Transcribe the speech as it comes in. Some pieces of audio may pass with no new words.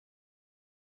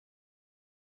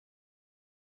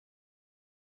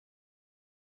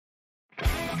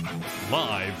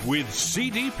Live with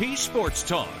CDP Sports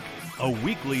Talk, a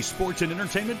weekly sports and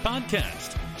entertainment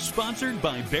podcast sponsored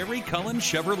by Barry Cullen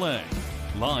Chevrolet.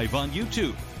 Live on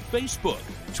YouTube, Facebook,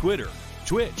 Twitter,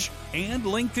 Twitch, and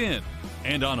LinkedIn.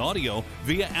 And on audio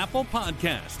via Apple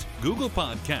Podcast, Google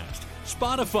Podcast,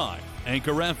 Spotify,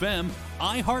 Anchor FM,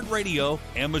 iHeartRadio,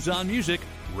 Amazon Music,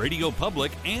 Radio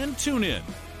Public, and TuneIn.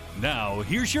 Now,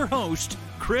 here's your host,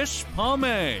 Chris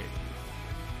Palme.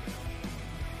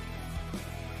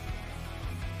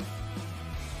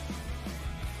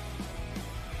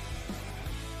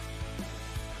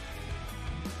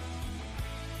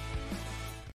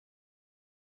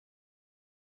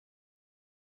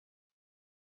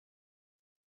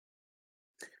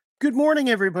 Good morning,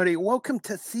 everybody. Welcome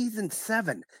to Season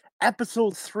 7,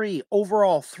 Episode 3,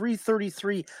 overall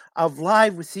 333 of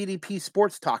Live with CDP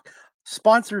Sports Talk,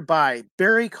 sponsored by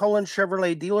Barry Cullen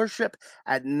Chevrolet Dealership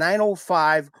at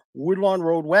 905 Woodlawn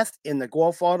Road West in the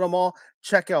Guelph Auto Mall.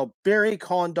 Check out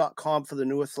barrycullen.com for the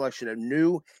newest selection of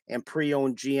new and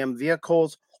pre-owned GM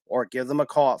vehicles, or give them a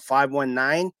call at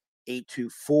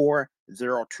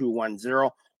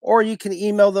 519-824-0210, or you can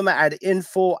email them at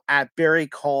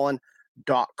info@barrycullen.com.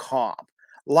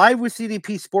 Live with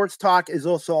CDP Sports Talk is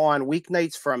also on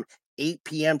weeknights from 8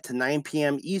 p.m. to 9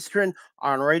 p.m. Eastern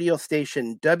on radio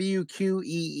station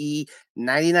WQEE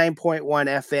 99.1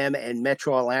 FM in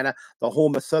Metro Atlanta, the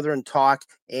home of Southern Talk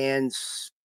and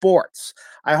Sports.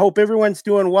 I hope everyone's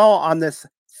doing well on this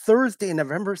Thursday,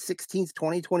 November 16th,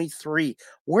 2023.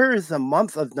 Where is the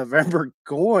month of November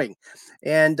going?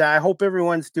 And I hope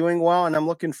everyone's doing well, and I'm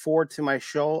looking forward to my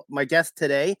guest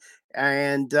today.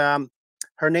 And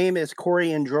her name is Cori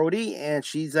Endrody, and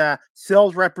she's a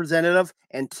sales representative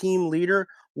and team leader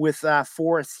with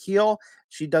Forest Hill.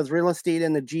 She does real estate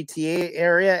in the GTA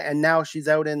area, and now she's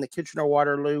out in the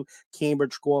Kitchener-Waterloo,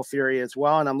 Cambridge, Guelph area as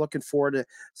well. And I'm looking forward to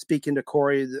speaking to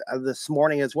Cori this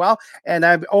morning as well. And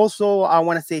I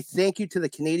want to say thank you to the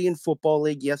Canadian Football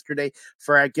League yesterday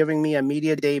for giving me a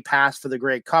media day pass for the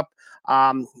Grey Cup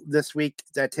this week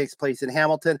that takes place in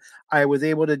Hamilton. I was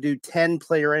able to do 10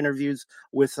 player interviews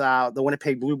with the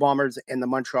Winnipeg Blue Bombers and the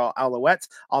Montreal Alouettes.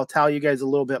 I'll tell you guys a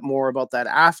little bit more about that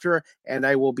after, and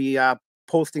I will be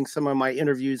posting some of my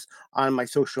interviews on my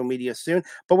social media soon.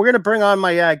 But we're going to bring on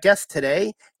my guest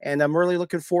today, and I'm really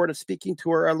looking forward to speaking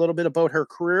to her a little bit about her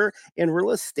career in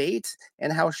real estate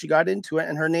and how she got into it.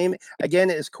 And her name, again,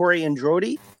 is Cori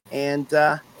Endrody, and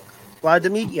glad to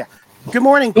meet you. Good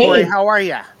morning, Cori. Hey. How are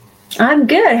you? I'm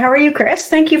good. How are you, Chris?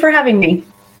 Thank you for having me.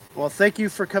 Well, thank you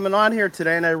for coming on here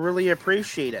today, and I really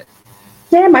appreciate it.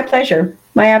 Yeah, my pleasure.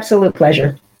 My absolute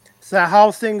pleasure. So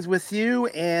how's things with you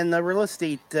and the real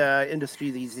estate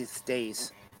industry these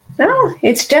days? Well,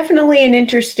 it's definitely an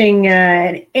interesting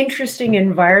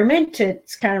environment.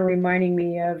 It's kind of reminding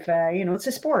me of, it's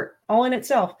a sport all in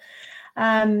itself.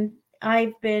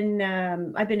 I've been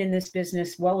in this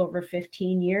business well over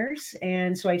 15 years,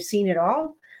 and so I've seen it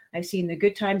all. I've seen the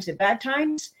good times, the bad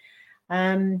times.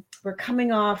 We're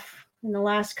coming off in the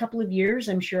last couple of years,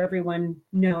 I'm sure everyone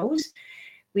knows,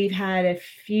 we've had a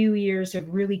few years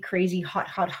of really crazy,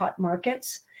 hot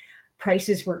markets.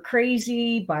 Prices were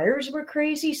crazy, buyers were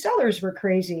crazy, sellers were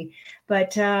crazy.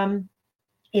 But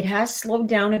it has slowed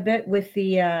down a bit with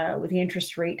the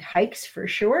interest rate hikes for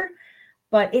sure.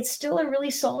 But it's still a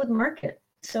really solid market.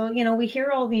 So, we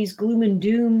hear all these gloom and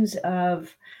dooms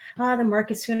of, the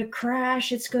market's going to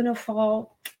crash, it's going to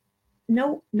fall.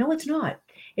 No, it's not.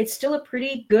 It's still a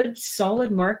pretty good,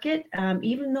 solid market.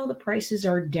 Even though the prices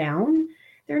are down,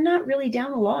 they're not really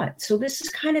down a lot. So this is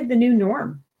kind of the new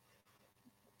norm.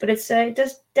 But it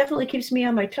definitely keeps me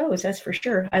on my toes, that's for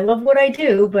sure. I love what I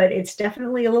do, but it's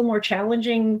definitely a little more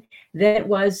challenging than it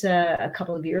was a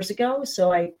couple of years ago.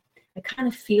 So I kind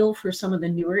of feel for some of the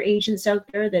newer agents out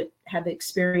there that have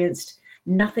experienced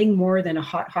nothing more than a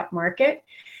hot market.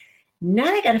 Now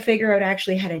I got to figure out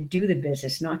actually how to do the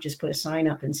business, not just put a sign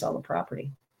up and sell the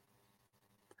property.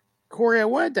 Cori, I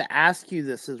wanted to ask you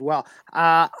this as well.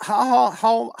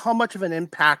 How much of an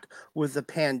impact was the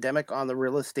pandemic on the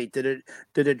real estate? Did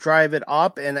it drive it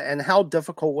up, and how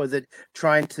difficult was it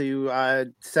trying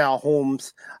to sell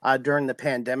homes during the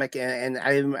pandemic? And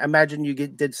I imagine you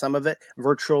did some of it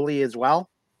virtually as well.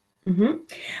 Mm-hmm.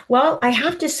 Well, I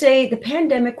have to say the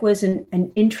pandemic was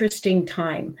an interesting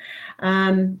time.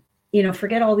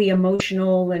 Forget all the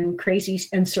emotional and crazy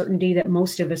uncertainty that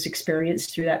most of us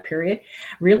experienced through that period.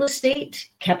 Real estate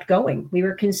kept going. We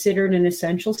were considered an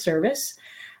essential service.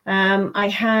 I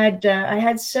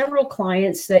had several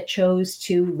clients that chose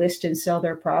to list and sell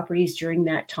their properties during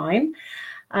that time.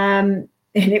 And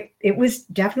it was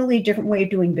definitely a different way of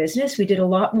doing business. We did a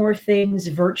lot more things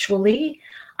virtually.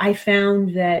 I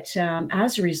found that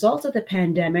as a result of the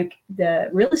pandemic, the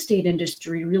real estate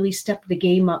industry really stepped the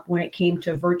game up when it came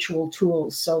to virtual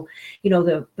tools. So,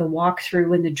 the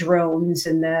walkthrough and the drones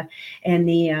and the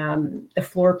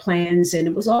floor plans, and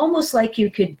it was almost like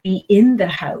you could be in the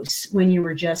house when you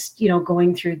were just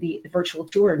going through the virtual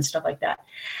tour and stuff like that.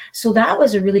 So that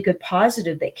was a really good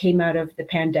positive that came out of the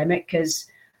pandemic, because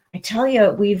I tell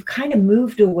you, we've kind of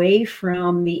moved away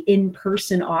from the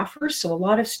in-person offers. So a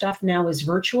lot of stuff now is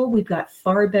virtual. We've got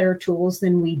far better tools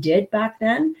than we did back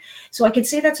then. So I could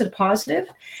say that's a positive.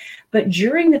 But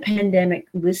during the pandemic,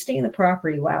 listing the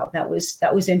property, wow, that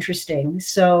was interesting.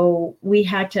 So we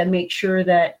had to make sure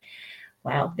that,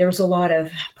 wow, there was a lot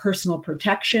of personal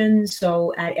protection.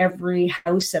 So at every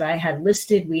house that I had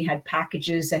listed, we had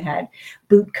packages that had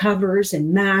boot covers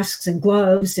and masks and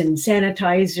gloves and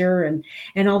sanitizer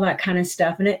and all that kind of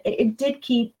stuff. And it did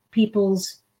keep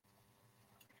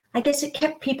it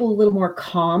kept people a little more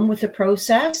calm with the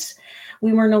process.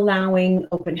 We weren't allowing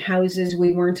open houses.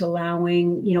 We weren't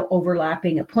allowing,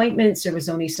 overlapping appointments. There was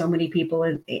only so many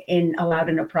people allowed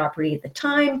in a property at the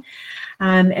time.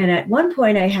 And at one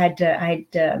point I had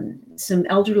some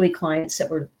elderly clients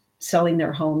that were selling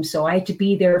their homes. So I had to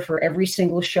be there for every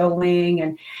single showing,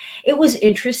 and it was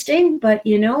interesting, but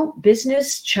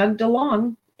business chugged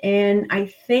along. And I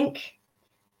think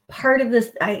part of this,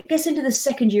 I guess into the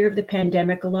second year of the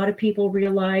pandemic, a lot of people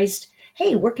realized,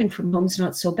 hey, working from home's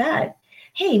not so bad.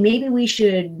 Hey, maybe we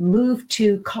should move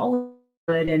to Colorado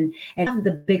and have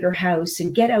the bigger house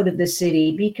and get out of the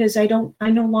city, because I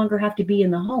no longer have to be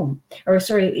in the home,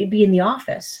 be in the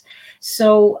office.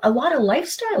 So a lot of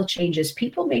lifestyle changes.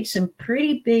 People made some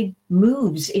pretty big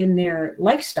moves in their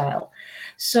lifestyle.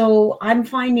 So I'm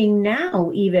finding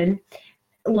now even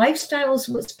lifestyle is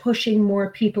what's pushing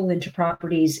more people into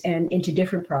properties and into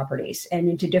different properties and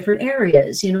into different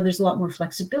areas. There's a lot more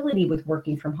flexibility with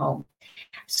working from home.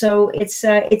 So it's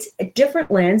a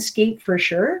different landscape for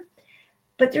sure.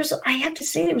 But I have to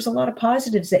say, there was a lot of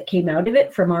positives that came out of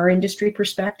it from our industry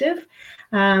perspective.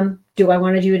 Do I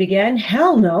want to do it again?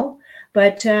 Hell no.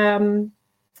 But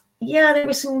yeah, there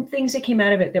were some things that came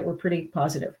out of it that were pretty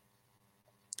positive.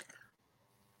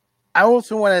 I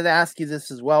also wanted to ask you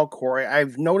this as well, Cori.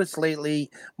 I've noticed lately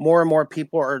more and more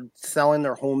people are selling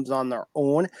their homes on their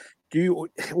own.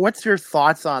 What's your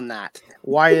thoughts on that?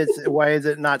 Why is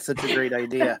it not such a great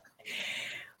idea?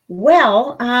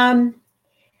 Well,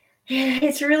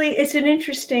 it's an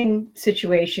interesting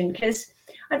situation, because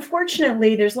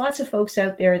unfortunately there's lots of folks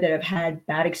out there that have had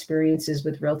bad experiences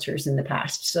with realtors in the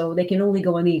past. So they can only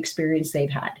go on the experience they've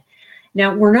had.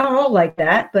 Now, we're not all like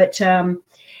that, but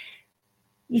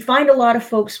you find a lot of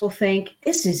folks will think,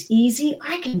 this is easy.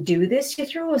 I can do this. You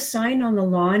throw a sign on the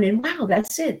lawn and wow,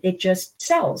 that's it. It just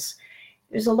sells.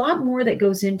 There's a lot more that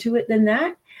goes into it than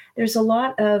that. There's a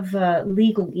lot of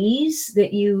legalese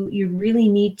that you really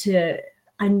need to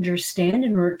understand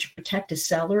in order to protect a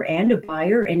seller and a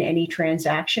buyer in any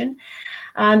transaction.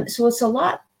 So it's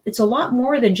a lot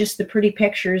more than just the pretty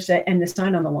pictures and the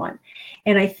sign on the lawn.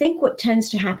 And I think what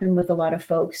tends to happen with a lot of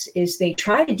folks is they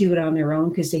try to do it on their own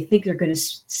because they think they're going to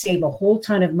save a whole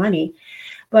ton of money.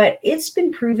 But it's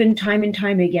been proven time and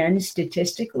time again,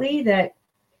 statistically, that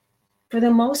for the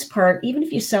most part, even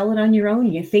if you sell it on your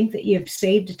own, you think that you've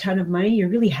saved a ton of money, you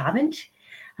really haven't.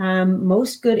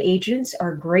 Most good agents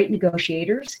are great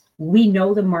negotiators. We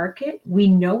know the market. We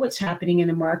know what's happening in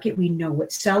the market. We know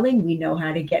what's selling. We know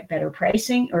how to get better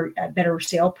pricing or a better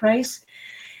sale price.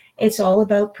 It's all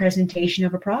about presentation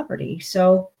of a property.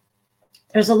 So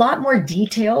there's a lot more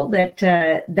detail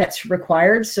that's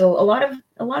required. So a lot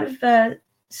of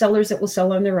sellers that will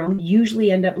sell on their own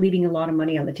usually end up leaving a lot of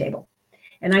money on the table.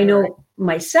 And I know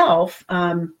myself,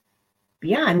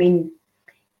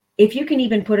 if you can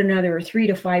even put another 3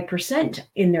 to 5%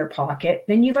 in their pocket,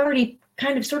 then you've already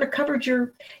kind of sort of covered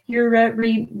your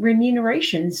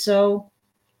remuneration. So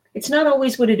it's not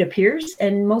always what it appears.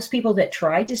 And most people that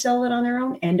try to sell it on their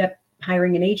own end up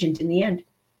hiring an agent in the end.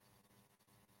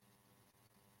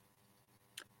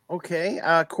 Okay.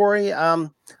 Cori, I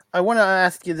want to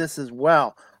ask you this as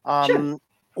well. Sure.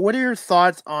 What are your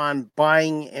thoughts on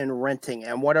buying and renting,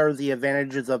 and what are the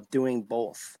advantages of doing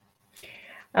both?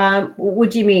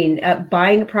 What do you mean?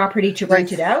 Buying a property to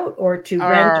rent it out, or to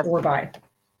rent or buy?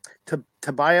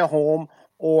 To buy a home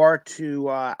or to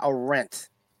a rent?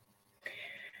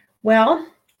 Well,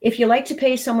 if you like to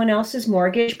pay someone else's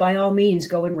mortgage, by all means,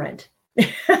 go and rent.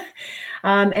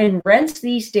 And rents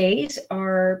these days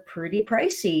are pretty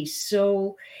pricey.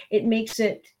 So it makes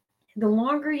it, the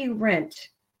longer you rent,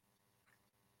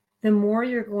 the more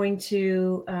you're going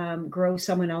to grow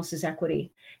someone else's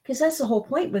equity. because that's the whole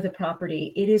point with a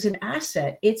property. It is an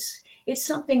asset. It's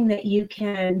something that you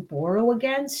can borrow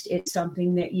against. It's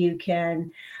something that you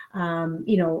can,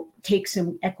 take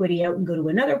some equity out and go to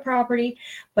another property,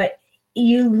 but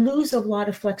you lose a lot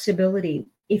of flexibility.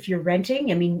 If you're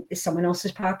renting, I mean, it's someone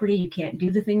else's property, you can't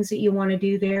do the things that you want to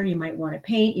do there. You might want to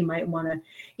paint, you might want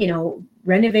to,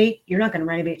 renovate. You're not going to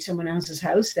renovate someone else's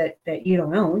house that you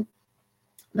don't own.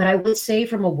 But I would say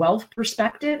from a wealth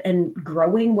perspective and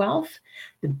growing wealth,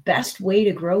 the best way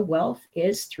to grow wealth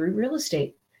is through real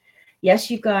estate.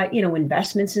 Yes, you've got,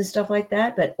 investments and stuff like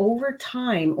that, but over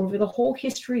time, over the whole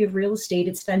history of real estate,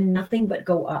 it's done nothing but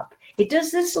go up. It does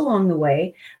this along the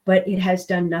way, but it has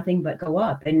done nothing but go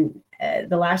up. And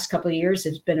the last couple of years,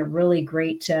 it's been a really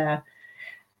great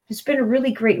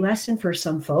lesson for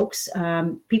some folks.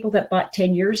 People that bought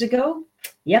 10 years ago,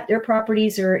 yep, their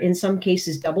properties are in some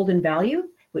cases doubled in value,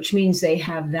 which means they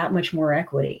have that much more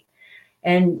equity.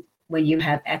 And when you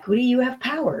have equity, you have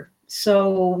power.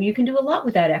 So you can do a lot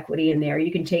with that equity in there.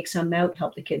 You can take some out,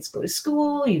 help the kids go to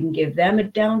school. You can give them a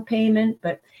down payment,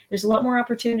 but there's a lot more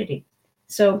opportunity.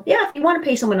 So yeah, if you want to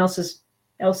pay someone else's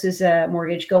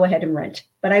mortgage, go ahead and rent.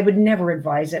 But I would never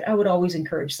advise it. I would always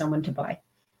encourage someone to buy.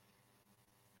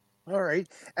 All right.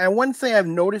 And one thing I've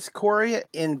noticed, Cori,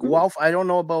 in Guelph, I don't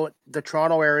know about the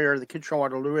Toronto area or the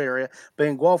Kitchener-Waterloo area, but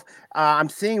in Guelph, I'm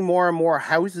seeing more and more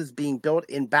houses being built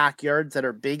in backyards that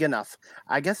are big enough.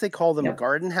 I guess they call them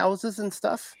garden houses and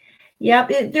stuff. Yeah,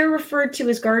 they're referred to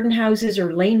as garden houses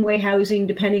or laneway housing,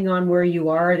 depending on where you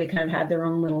are. They kind of have their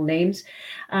own little names.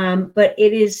 But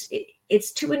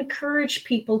it's to encourage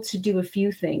people to do a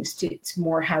few things. It's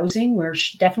more housing. We're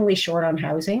definitely short on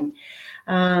housing.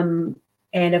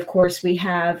 And of course, we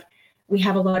have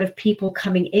a lot of people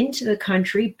coming into the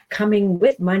country, coming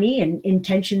with money and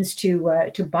intentions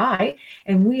to buy,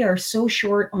 and we are so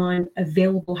short on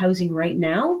available housing right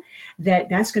now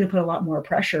that's going to put a lot more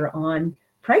pressure on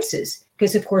prices,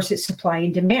 because of course it's supply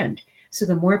and demand. So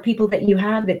the more people that you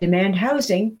have that demand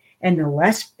housing, and the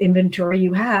less inventory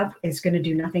you have, is going to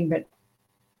do nothing but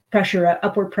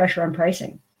upward pressure on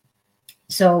pricing.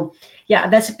 So yeah,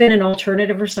 that's been an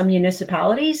alternative for some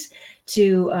municipalities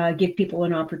to give people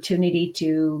an opportunity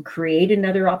to create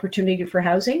another opportunity for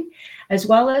housing, as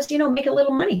well as, make a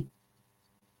little money.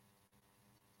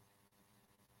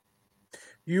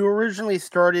 You originally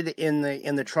started in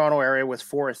the Toronto area with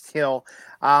Forest Hill.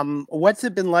 What's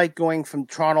it been like going from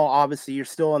Toronto? Obviously, you're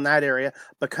still in that area,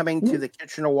 but coming to the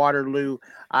Kitchener-Waterloo,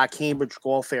 Cambridge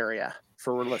Guelph area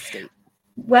for real estate?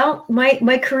 Well,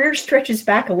 my career stretches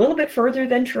back a little bit further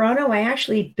than Toronto. I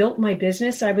actually built my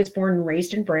business. I was born and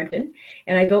raised in Brampton,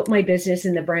 and I built my business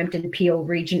in the Brampton Peel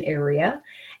region area.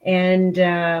 And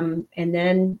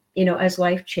then, as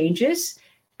life changes,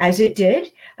 as it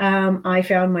did, I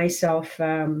found myself,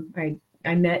 I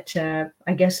met,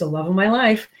 I guess, the love of my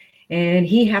life, and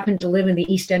he happened to live in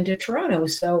the East End of Toronto.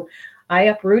 So I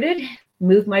uprooted,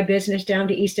 moved my business down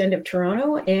to East End of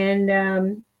Toronto,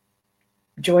 and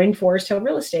joined Forest Hill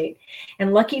Real Estate.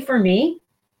 And lucky for me,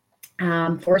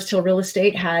 Forest Hill Real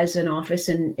Estate has an office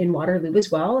in Waterloo as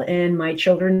well. And my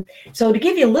children, so to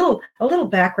give you a little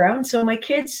background, so my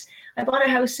kids, I bought a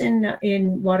house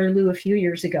in Waterloo a few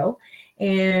years ago,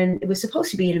 and it was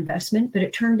supposed to be an investment, but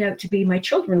it turned out to be my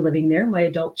children living there, my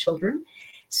adult children.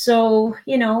 So,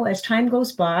 as time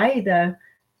goes by,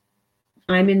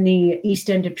 I'm in the East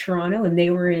End of Toronto and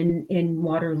they were in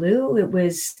Waterloo. It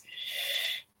was,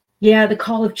 the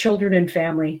call of children and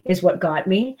family is what got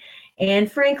me.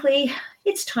 And frankly,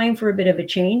 it's time for a bit of a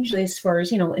change as far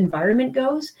as, environment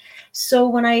goes. So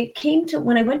when I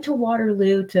went to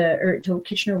Waterloo to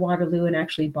Kitchener-Waterloo and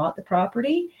actually bought the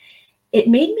property, it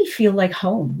made me feel like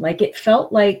home. Like it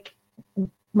felt like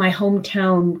my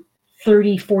hometown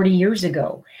 30, 40 years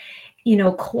ago,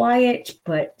 quiet,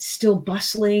 but still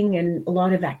bustling and a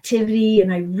lot of activity.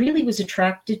 And I really was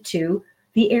attracted to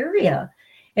the area.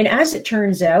 And as it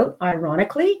turns out,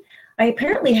 ironically, I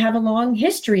apparently have a long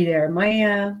history there.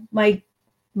 My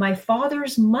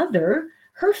father's mother,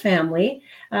 her family,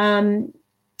 they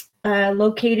were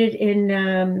located in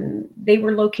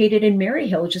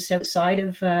Maryhill, just outside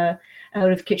of out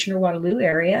of Kitchener-Waterloo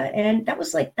area, and that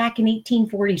was like back in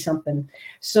 1840 something.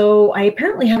 So I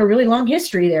apparently have a really long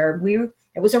history there.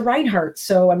 It was a Reinhardt,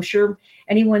 so I'm sure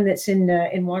anyone that's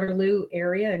in Waterloo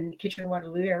area and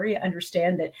Kitchener-Waterloo area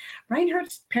understand that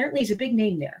Reinhardt apparently is a big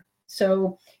name there.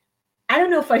 So I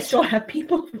don't know if I still have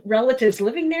relatives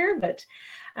living there, but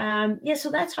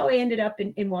so that's how I ended up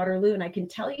in Waterloo. And I can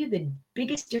tell you the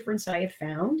biggest difference I have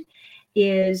found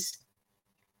is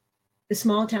the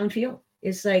small town feel.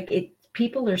 It's like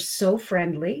people are so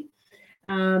friendly.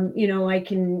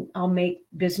 I'll make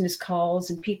business calls,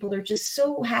 and people are just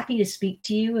so happy to speak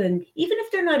to you. And even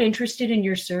if they're not interested in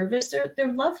your service,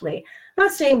 they're lovely. I'm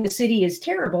not saying the city is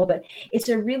terrible, but it's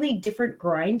a really different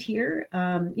grind here.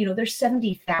 There's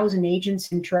 70,000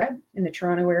 agents in the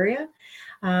Toronto area,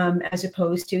 as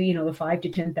opposed to, the 5 to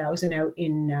 10,000 out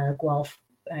in Guelph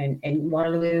and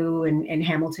Waterloo and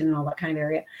Hamilton and all that kind of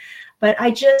area. But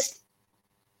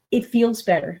it feels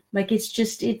better. Like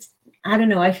I don't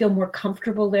know. I feel more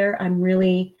comfortable there.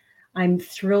 I'm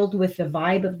thrilled with the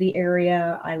vibe of the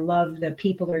area. I love the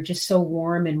people are just so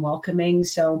warm and welcoming.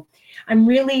 So I'm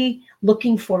really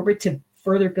looking forward to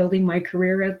further building my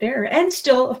career out there. And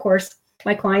still, of course,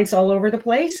 my clients all over the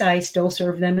place, I still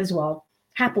serve them as well,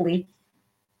 happily.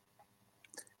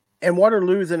 And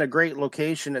Waterloo's in a great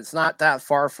location. It's not that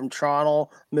far from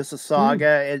Toronto,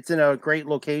 Mississauga. It's in a great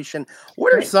location.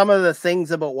 What are some of the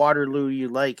things about Waterloo you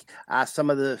like?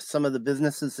 Some of the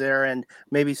businesses there, and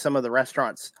maybe some of the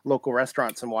local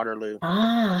restaurants in Waterloo.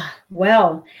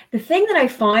 Well, the thing that I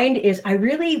find is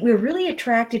we're really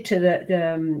attracted to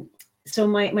the so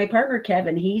my partner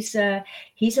Kevin, he's a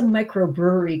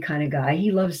microbrewery kind of guy.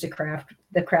 He loves the craft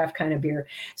kind of beer.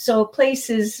 So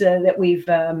places that we've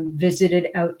visited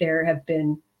out there have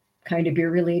been kind of beer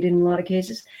related in a lot of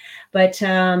cases. But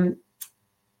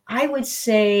I would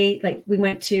say, like, we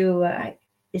went to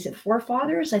is it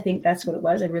Forefathers? I think that's what it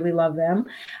was. I really love them.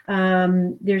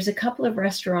 There's a couple of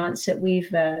restaurants that we've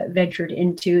ventured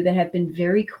into that have been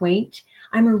very quaint.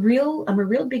 I'm a real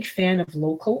big fan of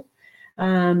local.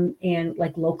 And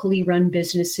like locally run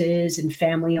businesses and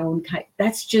family owned.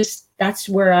 That's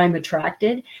where I'm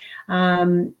attracted.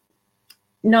 Nothing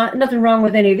wrong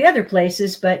with any of the other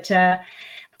places, but the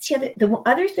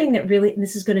other thing that really, and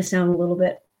this is going to sound a little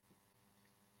bit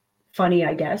funny,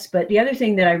 I guess, but the other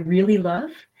thing that I really love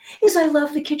is I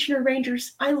love the Kitchener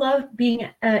Rangers. I love being,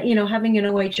 having an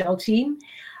OHL team.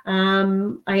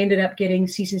 I ended up getting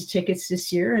seasons tickets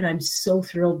this year, and I'm so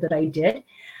thrilled that I did.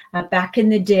 Back in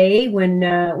the day when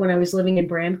I was living in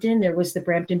Brampton, there was the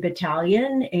Brampton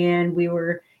Battalion, and we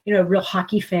were, a real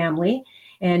hockey family.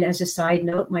 And as a side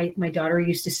note, my daughter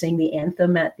used to sing the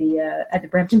anthem at the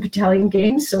Brampton Battalion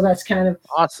games. So that's kind of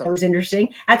awesome. That was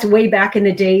interesting. That's way back in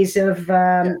the days of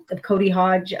Cody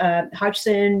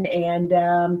Hodgson and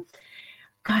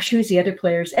who's the other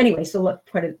players? Anyway, so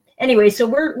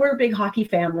we're a big hockey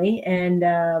family, and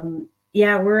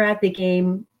we're at the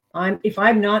game. If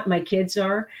I'm not, my kids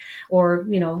are, or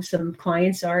some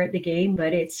clients are at the game.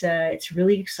 But it's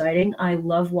really exciting. I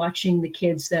love watching the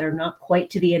kids that are not quite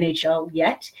to the NHL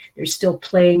yet. They're still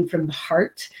playing from the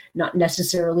heart, not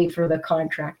necessarily for the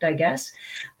contract, I guess.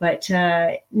 But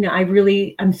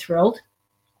I'm thrilled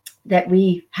that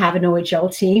we have an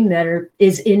OHL team that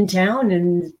is in town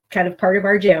and kind of part of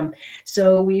our gym.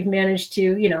 So we've managed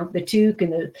to, the toque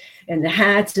and the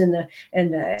hats and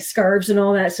the scarves and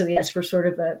all that. So yes,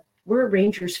 we're a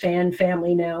Rangers fan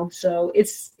family now. So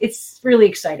it's really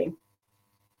exciting.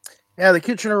 Yeah, the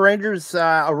Kitchener Rangers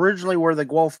originally were the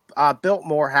Guelph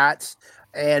Biltmore hats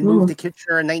and moved to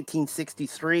Kitchener in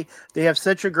 1963. They have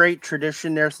such a great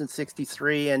tradition there since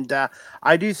 63. And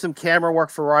I do some camera work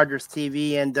for Rogers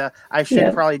TV, and I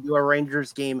should probably do a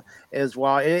Rangers game as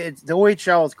well. The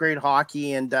OHL is great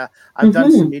hockey, and I've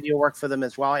done some media work for them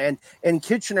as well. And in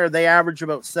Kitchener, they average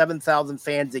about 7,000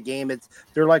 fans a game.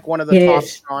 They're like one of the top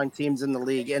strong teams in the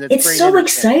league. And it's great, so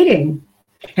exciting.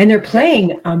 And they're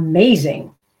playing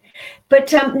amazing.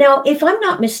 But now, if I'm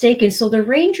not mistaken, so the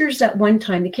Rangers at one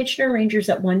time, the Kitchener Rangers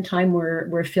at one time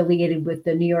were affiliated with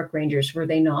the New York Rangers, were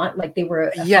they not? Like they were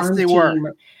a yes, they team.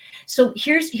 were. So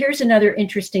here's another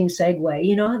interesting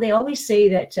segue. They always say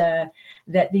that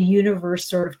the universe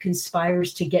sort of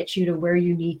conspires to get you to where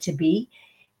you need to be.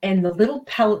 And the little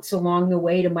pellets along the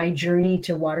way to my journey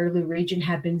to Waterloo region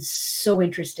have been so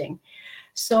interesting.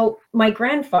 So my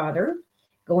grandfather,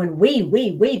 going way,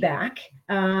 way, way back,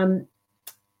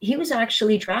 he was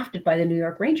actually drafted by the New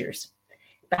York Rangers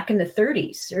back in the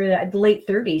 30s or the late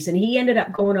 30s. And he ended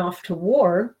up going off to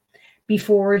war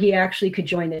before he actually could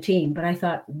join the team. But I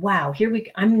thought, wow,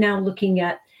 I'm now looking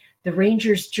at the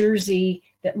Rangers jersey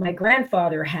that my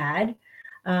grandfather had.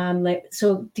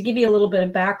 So to give you a little bit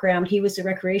of background, he was the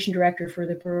recreation director for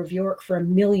the Borough of York for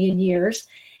 1 million years.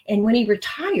 And when he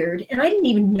retired, and I didn't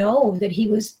even know that he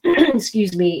was,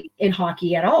 in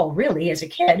hockey at all, really, as a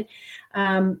kid.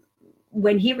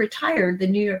 When he retired, the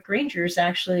New York Rangers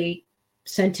actually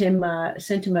sent him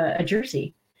a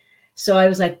jersey. So I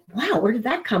was like, wow, where did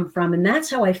that come from? And that's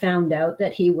how I found out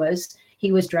that he was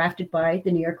drafted by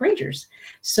the New York Rangers.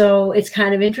 So it's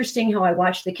kind of interesting how I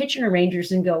watch the Kitchener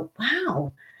Rangers and go,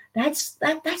 wow, that's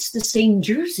the same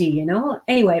jersey, you know.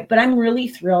 Anyway, but I'm really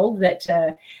thrilled that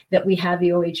that we have the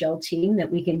OHL team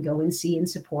that we can go and see and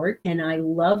support, and I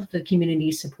love the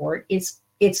community support.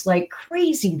 It's like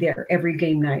crazy there every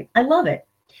game night. I love it.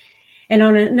 And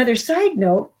on another side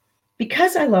note,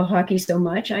 because I love hockey so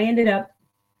much, I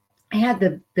had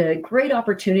the great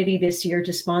opportunity this year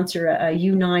to sponsor a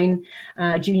U9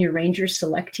 Junior Rangers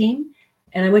select team.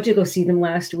 And I went to go see them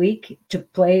last week to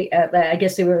play. I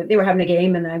guess they were having a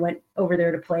game, and I went over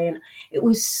there to play. And it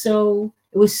was so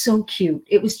cute.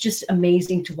 It was just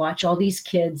amazing to watch all these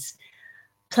kids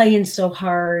playing so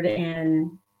hard.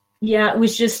 And yeah,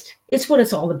 it's what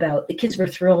it's all about. The kids were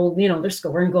thrilled. You know, they're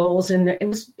scoring goals, and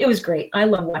it was great. I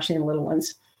love watching the little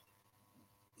ones.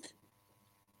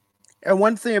 And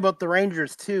one thing about the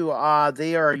Rangers too,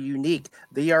 they are unique.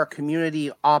 They are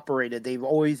community operated. They've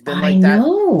always been like that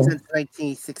since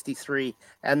 1963,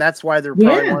 and that's why they're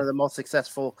probably one of the most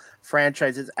successful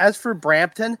franchises. As for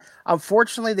Brampton,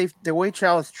 unfortunately, the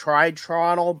OHL has tried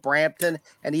Toronto, Brampton,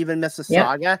 and even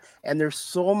Mississauga, and there's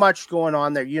so much going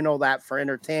on there. You know that for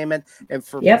entertainment and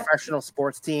for professional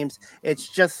sports teams, it's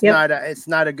just not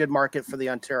a good market for the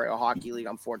Ontario Hockey League,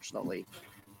 unfortunately.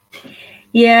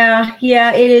 Yeah,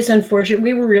 it is unfortunate.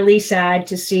 We were really sad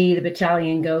to see the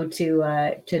battalion go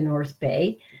to North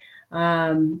Bay.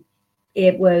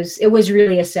 It was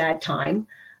really a sad time.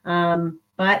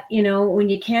 But you know, when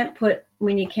you can't put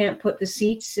the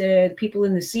seats, people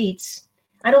in the seats,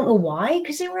 I don't know why,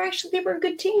 because they were a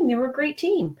good team. They were a great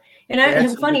team.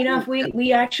 And funny enough, we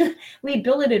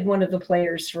billeted one of the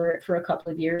players for a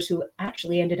couple of years, who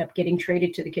actually ended up getting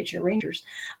traded to the Kitchener Rangers.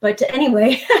 But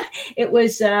anyway, it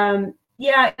was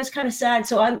it was kind of sad.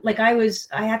 So I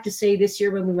have to say, this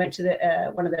year when we went to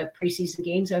the one of the preseason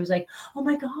games, I was like, oh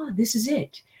my God, this is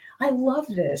it. I love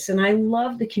this, and I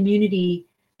love the community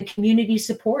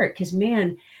support, because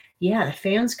man, the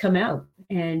fans come out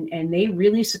and they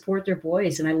really support their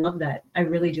boys, and I love that. I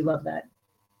really do love that.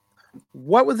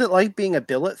 What was it like being a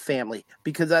billet family?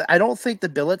 Because I don't think the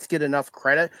billets get enough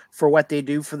credit for what they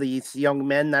do for these young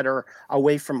men that are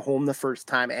away from home the first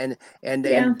time and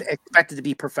expected to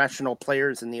be professional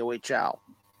players in the OHL.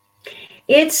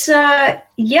 It's I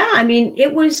mean,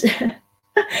 it was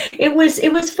it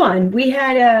was fun. We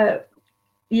had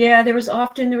there was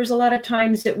a lot of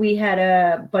times that we had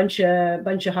a bunch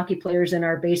of hockey players in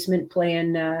our basement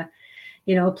playing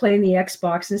playing the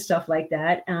Xbox and stuff like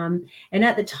that. And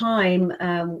at the time,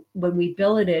 when we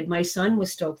billeted, my son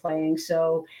was still playing.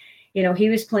 So, you know, he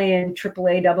was playing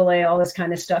AAA, AA, all this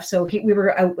kind of stuff. So we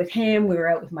were out with him. We were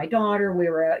out with my daughter. We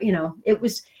were,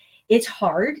 it's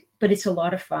hard, but it's a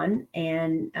lot of fun.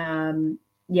 And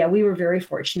we were very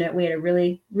fortunate. We had a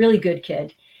really, really good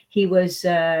kid. He was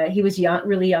young,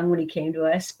 really young when he came to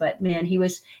us, but man, he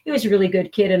was a really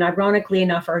good kid. And ironically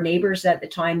enough, our neighbors at the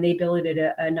time, they billeted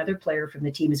another player from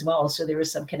the team as well, so there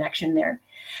was some connection there.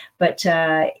 But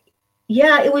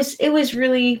it was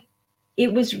really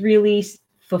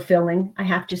fulfilling, I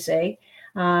have to say.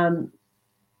 It's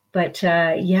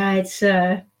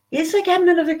like having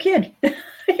another kid.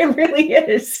 It really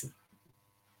is.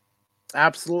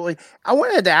 Absolutely. I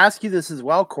wanted to ask you this as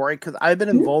well, Cori, because I've been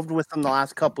involved with them the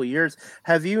last couple of years.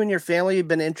 Have you and your family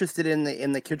been interested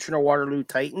in the Kitchener-Waterloo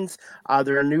Titans?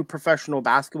 They're a new professional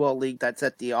basketball league that's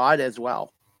at the Odd as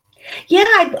well. Yeah,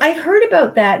 I've heard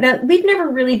about that. Now, we've never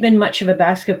really been much of a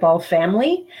basketball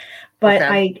family, but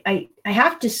okay. I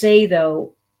have to say,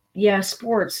 though,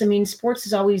 sports. I mean, sports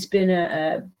has always been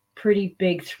a pretty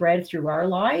big thread through our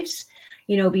lives.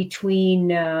 You know, between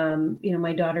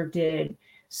my daughter did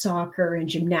soccer and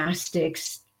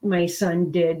gymnastics. My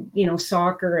son did,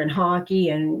 soccer and hockey,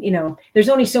 and, there's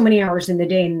only so many hours in the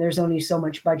day and there's only so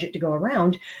much budget to go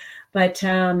around. But,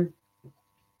 I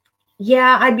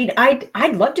mean,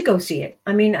 I'd love to go see it.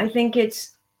 I mean, I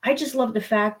just love the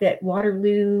fact that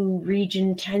Waterloo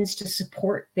region tends to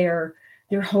support their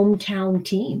hometown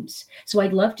teams. So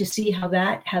I'd love to see how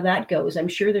that goes. I'm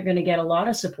sure they're going to get a lot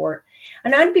of support,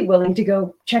 and I'd be willing to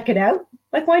go check it out.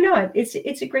 Like, why not? It's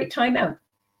a great time out.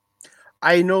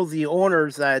 I know the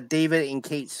owners, David and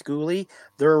Kate Schooley.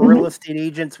 They're real estate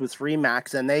agents with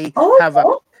Remax, and they have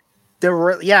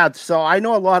so I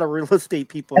know a lot of real estate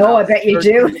people. Oh, now. I bet you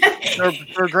do.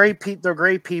 they're great people. They're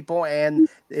great people, and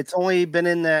it's only been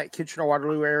in the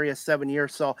Kitchener-Waterloo area 7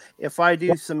 years. So if I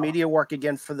do some media work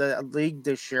again for the league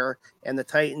this year and the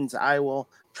Titans, I will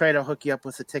try to hook you up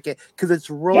with a ticket, because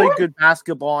it's really good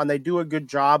basketball, and they do a good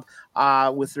job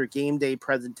with their game day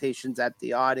presentations at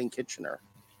the Odd in Kitchener.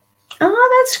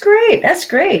 Oh, that's great. That's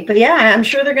great. But I'm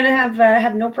sure they're going to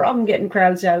have no problem getting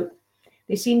crowds out.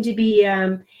 They seem to be,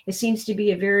 it seems to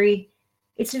be a very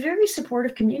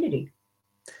supportive community.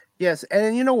 Yes,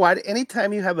 and you know what?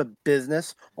 Anytime you have a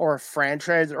business or a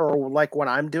franchise or like what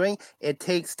I'm doing, it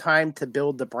takes time to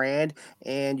build the brand,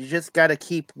 and you just got to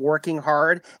keep working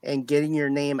hard and getting your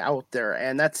name out there.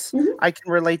 And that's Mhm. I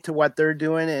can relate to what they're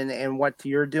doing and what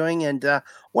you're doing. And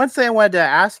one thing I wanted to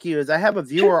ask you is I have a Sure.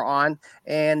 viewer on,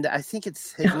 and I think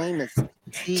it's his name is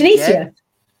T Ged. Tunisia.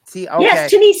 T. Yes, Okay,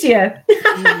 Tunisia. he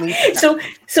needs to.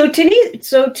 So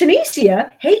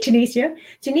Tunisia. Hey, Tunisia.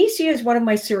 Tunisia is one of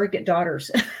my surrogate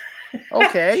daughters.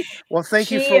 Okay, well,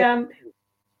 thank you She for.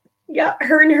 Yeah,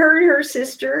 her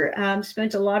sister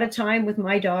spent a lot of time with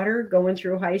my daughter going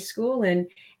through high school, and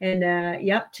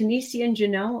yep, Tunisia and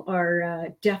Janelle are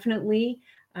definitely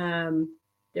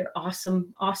they're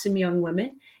awesome young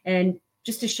women. And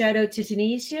just a shout out to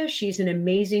Tunisia, she's an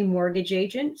amazing mortgage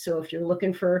agent. So if you're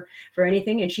looking for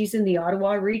anything, and she's in the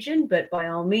Ottawa region, but by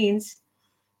all means,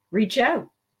 reach out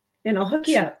and I'll hook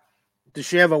you up. Does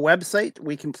she have a website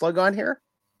we can plug on here?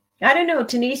 I don't know,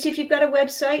 Tunisia, if you've got a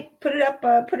website, put it up,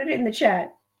 put it in the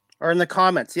chat. Or in the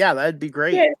comments. Yeah, that'd be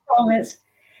great. Yeah, comments.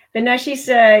 But now she's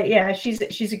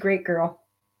she's a great girl.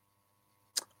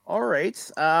 All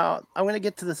right. I'm going to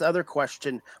get to this other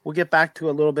question. We'll get back to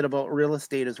a little bit about real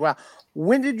estate as well.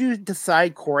 When did you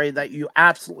decide, Cori, that you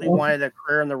absolutely wanted a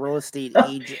career in the real estate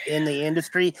in the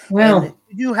industry? Well, and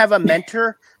did you have a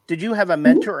mentor? Did you have a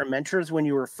mentor or mentors when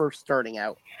you were first starting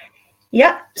out?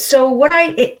 Yeah. So what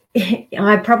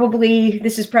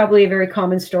this is probably a very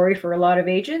common story for a lot of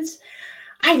agents.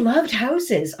 I loved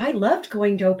houses. I loved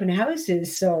going to open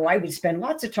houses. So I would spend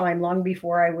lots of time long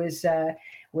before I was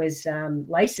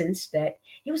licensed. That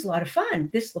it was a lot of fun.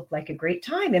 This looked like a great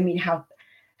time. I mean, how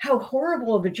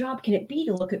horrible of a job can it be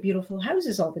to look at beautiful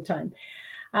houses all the time?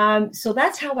 So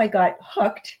that's how I got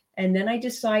hooked. And then I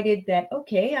decided that,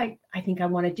 okay, I think I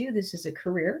want to do this as a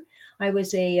career. I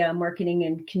was a marketing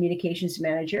and communications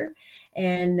manager,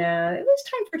 and it was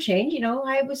time for change. You know,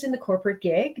 I was in the corporate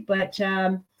gig, but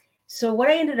so what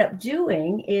I ended up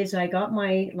doing is I got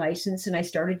my license and I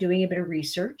started doing a bit of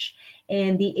research.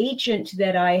 And the agent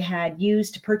that I had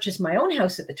used to purchase my own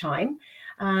house at the time,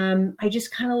 I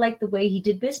just kind of liked the way he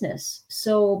did business.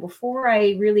 So before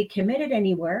I really committed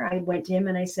anywhere, I went to him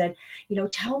and I said, you know,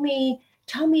 tell me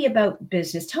about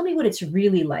business. Tell me what it's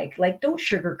really like. Like, don't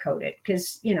sugarcoat it,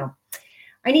 because, you know,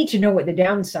 I need to know what the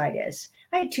downside is.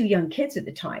 I had 2 young kids at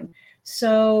the time.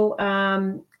 So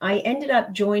I ended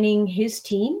up joining his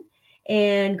team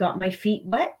and got my feet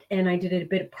wet. And I did it a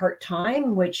bit of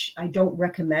part-time, which I don't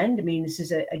recommend. I mean, this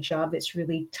is a job that's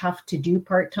really tough to do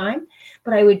part-time,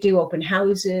 but I would do open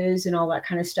houses and all that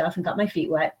kind of stuff and got my feet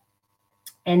wet.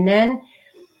 And then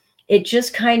it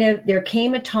just kind of, there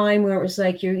came a time where it was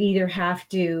like, you either have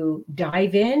to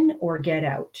dive in or get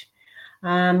out.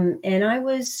 And I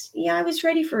was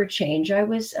ready for a change. I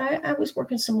was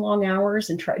working some long hours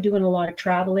and doing a lot of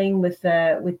traveling with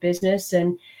business,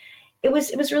 and it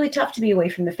was really tough to be away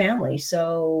from the family.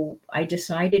 So I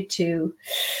decided to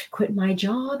quit my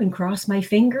job and cross my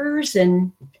fingers,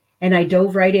 and I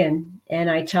dove right in. And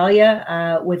I tell you,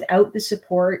 without the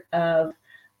support of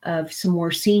some more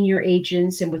senior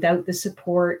agents and without the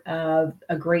support of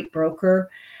a great broker,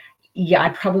 I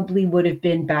probably would have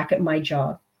been back at my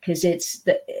job. Because it's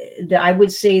I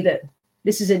would say that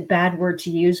this is a bad word to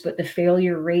use, but the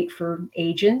failure rate for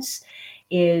agents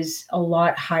is a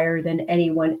lot higher than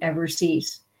anyone ever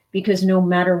sees. Because no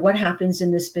matter what happens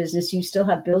in this business, you still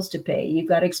have bills to pay. You've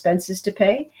got expenses to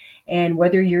pay. And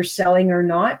whether you're selling or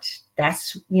not,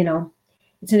 that's, you know,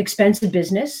 it's an expensive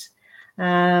business.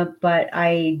 But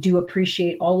I do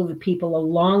appreciate all of the people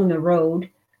along the road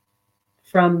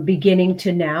from beginning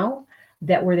to now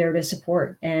that were there to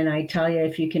support. And I tell you,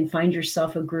 if you can find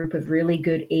yourself a group of really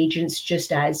good agents,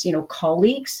 just as, you know,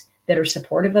 colleagues that are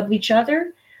supportive of each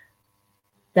other,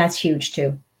 that's huge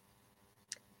too.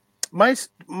 My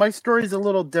story is a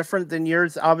little different than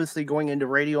yours, obviously going into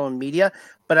radio and media,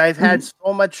 but I've had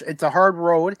so much, it's a hard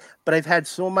road, but I've had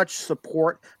so much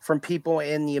support from people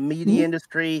in the media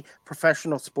industry,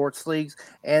 professional sports leagues,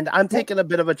 and I'm taking a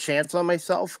bit of a chance on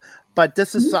myself, but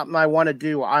this is something I want to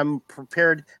do. I'm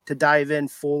prepared to dive in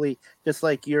fully, just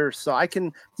like yours, so I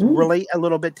can relate a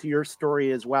little bit to your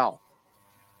story as well.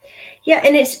 Yeah,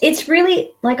 and it's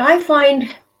really, like, I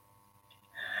find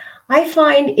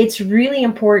it's really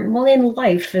important, well, in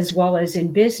life as well as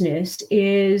in business,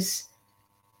 is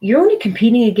you're only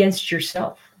competing against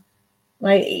yourself.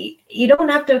 Like, you don't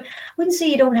have to, I wouldn't say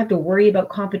you don't have to worry about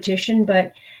competition,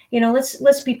 but, you know,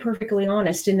 let's be perfectly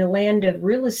honest. In the land of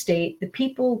real estate,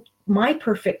 my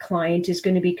perfect client is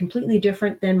going to be completely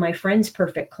different than my friend's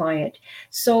perfect client.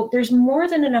 So there's more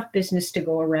than enough business to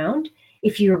go around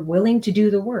if you're willing to do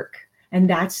the work. And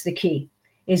that's the key.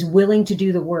 is willing to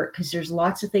do the work, because there's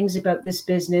lots of things about this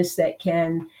business that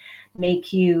can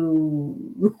make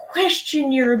you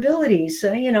question your abilities.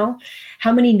 So,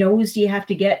 how many no's do you have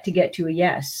to get to a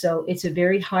yes? So it's a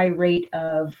very high rate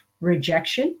of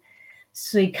rejection.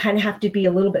 So you kind of have to be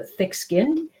a little bit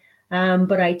thick-skinned.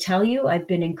 But I tell you, I've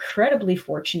been incredibly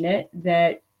fortunate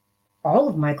that all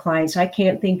of my clients, I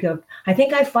think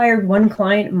I fired one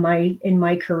client in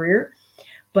my career,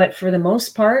 but for the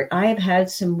most part, I have had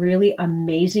some really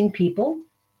amazing people,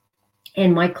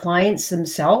 and my clients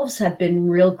themselves have been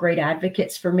real great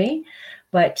advocates for me.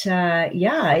 But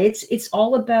it's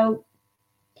all about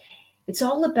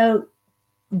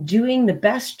doing the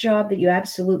best job that you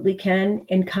absolutely can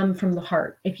and come from the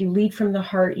heart. If you lead from the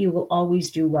heart, you will always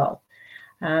do well.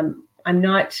 I'm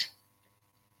not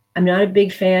a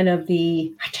big fan of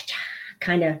the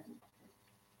kind of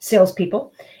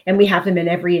salespeople, and we have them in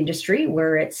every industry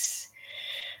where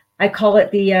I call it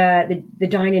the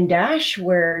dine and dash,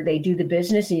 where they do the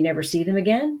business and you never see them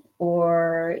again,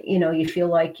 or you feel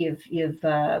like you've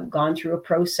gone through a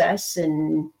process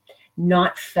and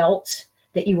not felt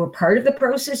that you were part of the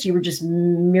process. You were just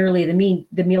merely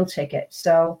the meal ticket.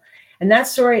 So, and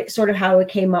that's sort of how it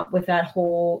came up with the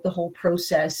whole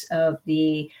process of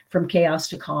from chaos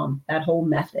to calm, that whole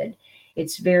method.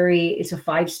 It's a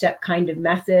 5-step kind of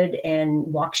method and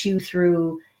walks you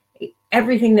through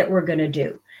everything that we're going to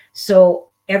do.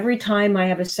 So every time I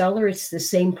have a seller, it's the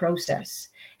same process.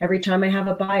 Every time I have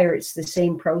a buyer, it's the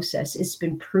same process. It's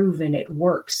been proven. It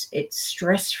works. It's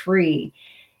stress-free.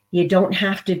 You don't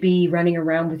have to be running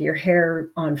around with your hair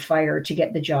on fire to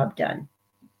get the job done.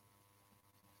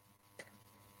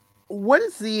 What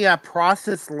is the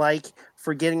process like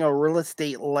for getting a real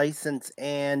estate license?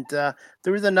 And there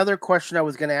was another question I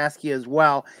was going to ask you as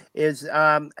well, is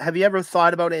have you ever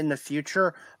thought about it in the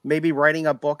future, maybe writing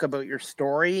a book about your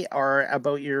story or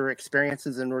about your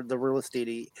experiences in the real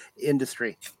estate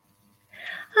industry?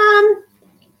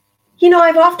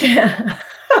 I've often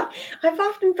I've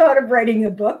often thought of writing a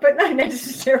book, but not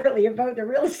necessarily about the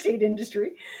real estate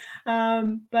industry.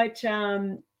 I'm not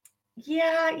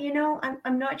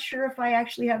sure if I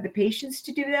actually have the patience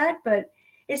to do that, but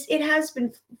it has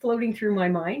been floating through my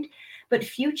mind. But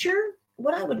future,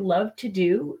 what I would love to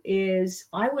do is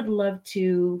I would love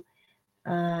to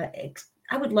grow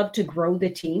the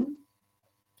team.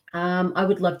 I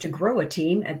would love to grow a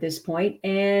team at this point,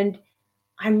 and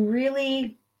I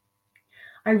really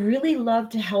love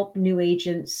to help new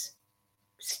agents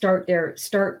start their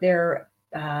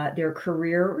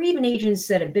career, or even agents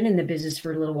that have been in the business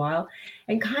for a little while,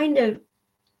 and kind of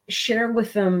share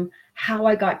with them how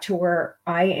I got to where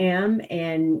I am.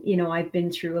 And I've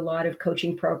been through a lot of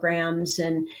coaching programs,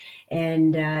 and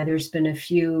there's been a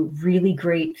few really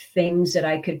great things that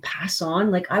I could pass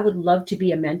on. Like, I would love to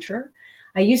be a mentor.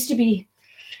 I used to be,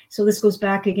 so this goes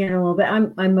back again a little bit.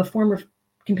 I'm a former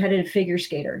competitive figure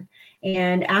skater.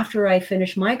 And after I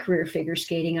finished my career figure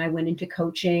skating, I went into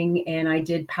coaching, and I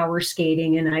did power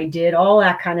skating, and I did all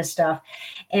that kind of stuff.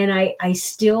 And I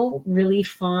still really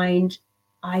find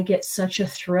I get such a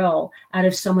thrill out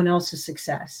of someone else's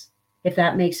success, if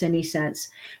that makes any sense.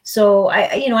 So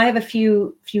I have a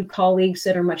few colleagues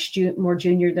that are much more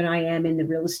junior than I am in the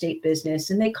real estate business,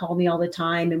 and they call me all the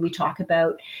time, and we talk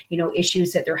about,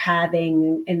 issues that they're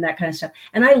having and that kind of stuff.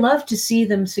 And I love to see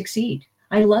them succeed.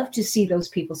 I love to see those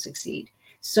people succeed.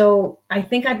 So I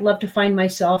think I'd love to find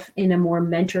myself in a more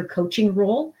mentor coaching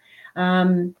role.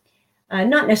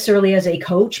 Not necessarily as a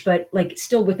coach, but like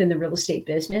still within the real estate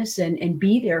business, and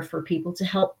be there for people to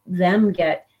help them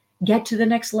get to the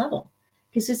next level.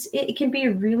 Because it can be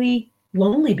a really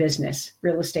lonely business,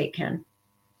 real estate can.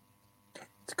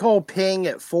 It's called paying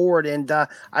it forward. And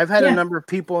I've had a number of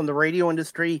people in the radio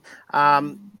industry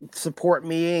support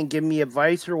me and give me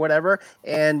advice or whatever.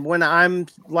 And when I'm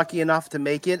lucky enough to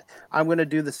make it, I'm going to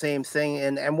do the same thing.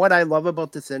 And what I love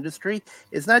about this industry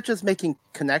is not just making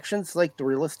connections like the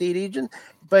real estate agent,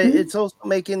 but it's also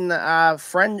making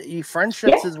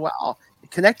friendships as well.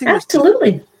 Connecting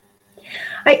Absolutely. With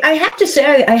I have to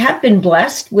say, I have been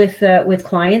blessed with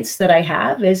clients that I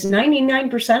have. Is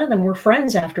 99% of them were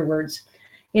friends afterwards.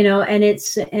 We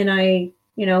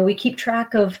keep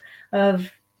track of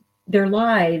their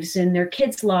lives and their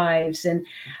kids' lives. And,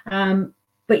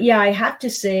 but yeah, I have to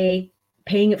say,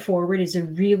 paying it forward is a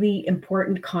really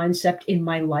important concept in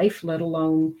my life, let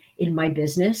alone in my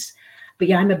business. But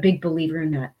yeah, I'm a big believer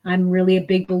in that. I'm really a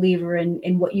big believer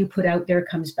in what you put out there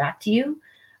comes back to you.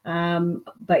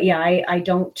 But yeah, I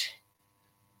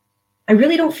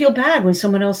really don't feel bad when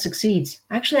someone else succeeds.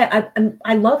 Actually,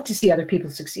 I love to see other people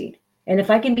succeed. And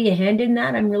if I can be a hand in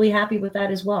that, I'm really happy with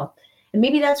that as well. And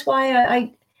maybe that's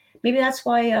why maybe that's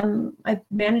why I've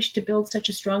managed to build such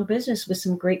a strong business with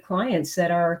some great clients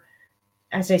that are,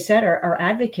 as I said, are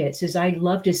advocates. Is I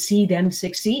love to see them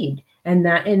succeed, and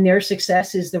that in their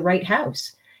success is the right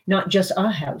house, not just a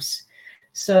house.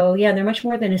 So yeah, they're much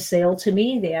more than a sale to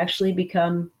me. They actually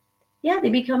become, they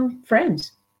become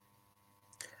friends.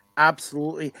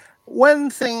 Absolutely. One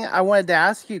thing I wanted to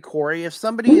ask you, Cori, if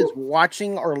somebody is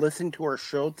watching or listening to our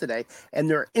show today and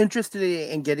they're interested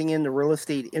in getting in the real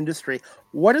estate industry,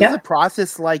 what is the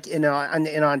process like in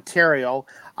Ontario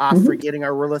for getting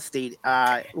a real estate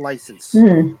license?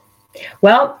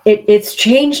 Well, it's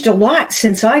changed a lot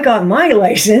since I got my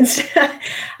license.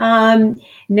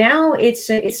 Now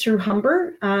it's through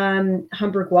Humber.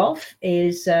 Humber Guelph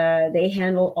is they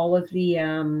handle all of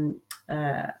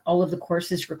the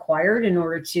courses required in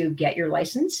order to get your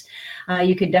license.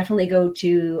 You could definitely go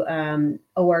to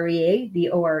OREA, the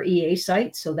OREA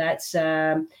site. So that's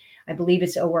I believe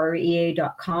it's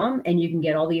orea.com, and you can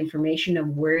get all the information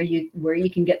of where you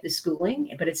can get the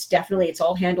schooling. But it's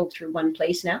all handled through one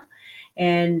place now.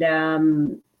 And I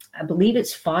believe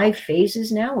it's 5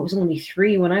 phases now. It was only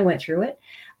 3 when I went through it,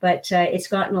 but it's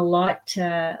gotten a lot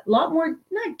more,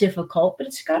 not difficult, but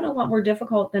it's gotten a lot more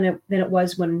difficult than it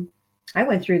was when I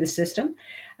went through the system.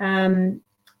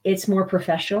 It's more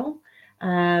professional.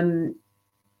 So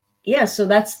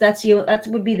that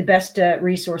would be the best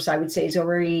resource, I would say, is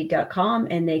ore.com,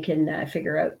 and they can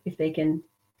figure out if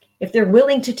they're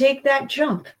willing to take that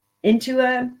jump into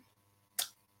a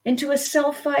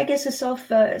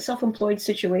self-employed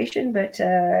situation. But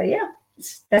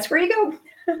that's where you go.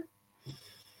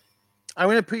 I'm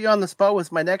going to put you on the spot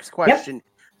with my next question. Yep.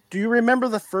 Do you remember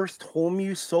the first home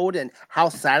you sold and how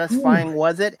satisfying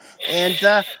was it? And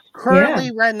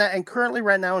currently right now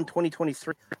in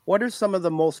 2023, what are some of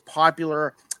the most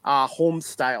popular home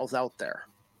styles out there?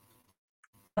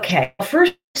 Okay,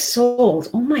 first sold.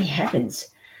 Oh my heavens.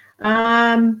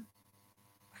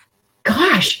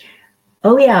 Gosh.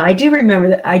 Oh yeah, I do remember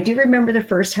that. I do remember the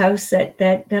first house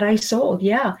that I sold.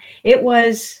 Yeah, it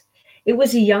was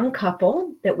a young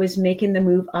couple that was making the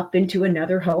move up into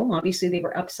another home. Obviously, they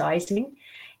were upsizing,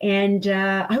 and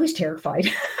I was terrified.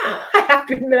 I have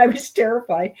to admit, I was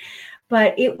terrified,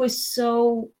 but it was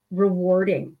so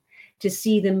rewarding to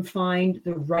see them find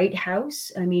the right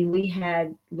house. I mean, we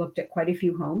had looked at quite a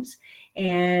few homes,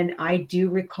 and I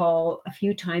do recall a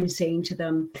few times saying to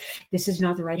them, "This is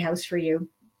not the right house for you."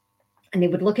 And they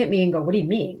would look at me and go, "What do you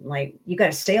mean? Like, you got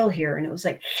a sale here?" And it was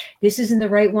like, "This isn't the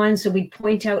right one." So we'd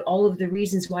point out all of the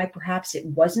reasons why perhaps it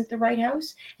wasn't the right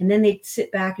house. And then they'd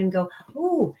sit back and go,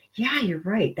 "Oh, yeah, you're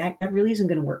right. That really isn't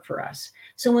going to work for us."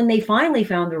 So when they finally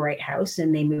found the right house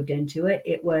and they moved into it,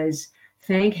 it was,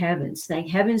 thank heavens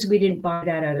we didn't buy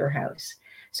that other house.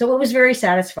 So it was very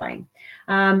satisfying.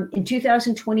 In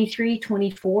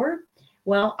 2023-24,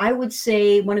 well, I would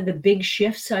say one of the big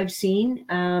shifts I've seen,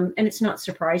 and it's not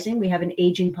surprising, we have an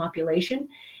aging population,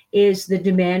 is the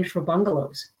demand for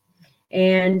bungalows.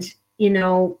 And,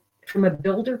 from a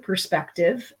builder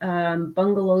perspective,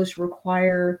 bungalows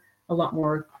require a lot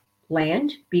more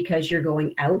land because you're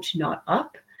going out, not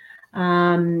up.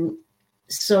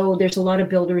 So there's a lot of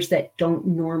builders that don't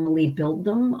normally build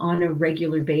them on a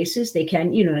regular basis. They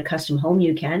can, in a custom home,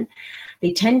 you can.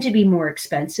 They tend to be more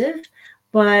expensive,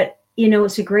 but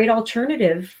it's a great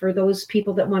alternative for those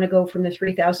people that want to go from the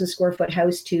 3,000 square foot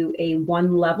house to a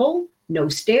 1 level, no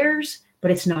stairs, but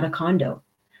it's not a condo.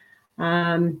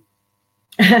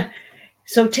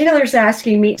 So Taylor's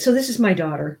asking me, so this is my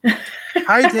daughter.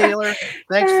 Hi, Taylor.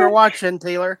 Thanks for watching,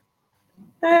 Taylor.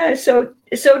 So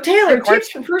Taylor, tips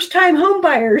for first time home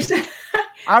buyers.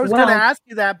 I was going to ask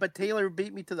you that, but Taylor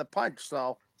beat me to the punch.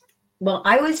 So. Well,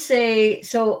 I would say,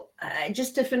 so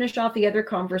just to finish off the other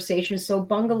conversation, so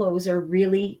bungalows are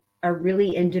really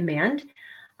in demand.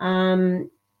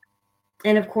 And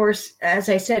of course, as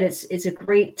I said, it's a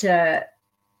great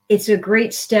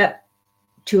step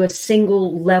to a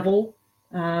single level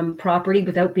property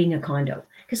without being a condo,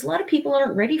 because a lot of people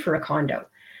aren't ready for a condo.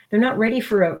 They're not ready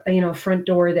for a front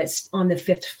door that's on the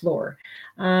 5th floor.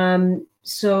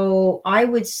 So I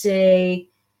would say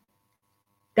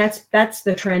that's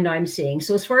the trend I'm seeing.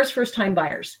 So as far as first-time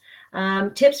buyers,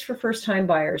 tips for first-time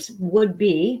buyers would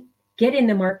be get in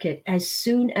the market as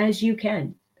soon as you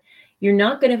can. You're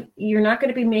not going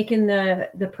to be making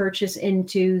the purchase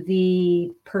into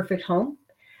the perfect home.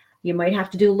 You might have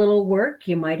to do a little work.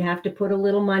 You might have to put a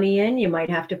little money in. You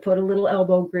might have to put a little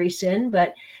elbow grease in.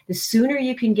 But the sooner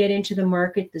you can get into the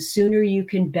market, the sooner you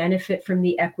can benefit from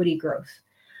the equity growth.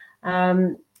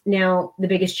 Now, the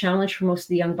biggest challenge for most of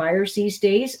the young buyers these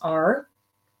days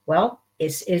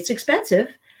it's expensive.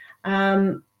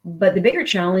 But the bigger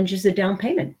challenge is the down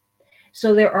payment.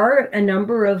 So there are a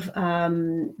number of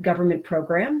government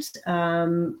programs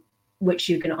which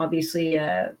you can obviously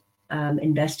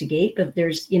investigate, but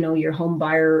there's, your home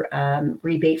buyer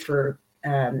rebate for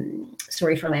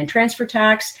land transfer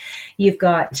tax. You've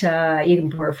got, you can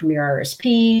borrow from your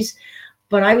RSPs.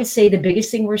 But I would say the biggest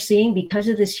thing we're seeing, because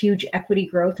of this huge equity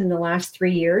growth in the last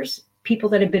 3 years, people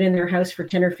that have been in their house for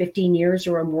 10 or 15 years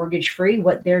or are mortgage free,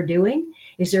 what they're doing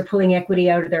is they're pulling equity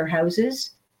out of their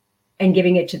houses and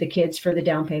giving it to the kids for the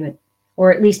down payment,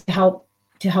 or at least to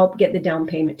help get the down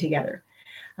payment together.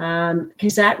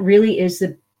 Because that really is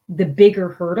the bigger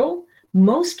hurdle.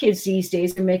 Most kids these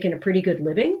days are making a pretty good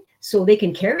living, so they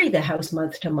can carry the house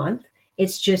month to month.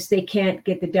 It's just they can't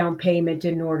get the down payment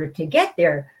in order to get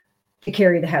there to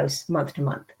carry the house month to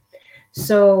month.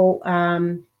 So,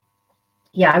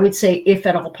 I would say if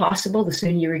at all possible, the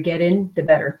sooner you get in, the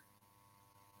better.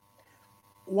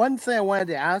 One thing I wanted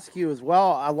to ask you as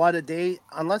well, a lot of days,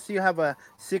 unless you have a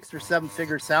 6 or 7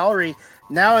 figure salary,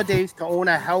 nowadays to own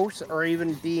a house or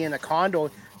even be in a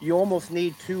condo, you almost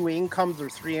need 2 incomes or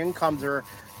 3 incomes or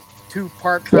 2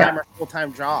 part-time or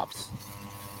full-time jobs.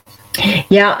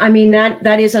 Yeah, I mean,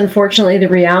 that is unfortunately the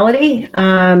reality.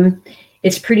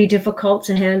 It's pretty difficult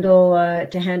to handle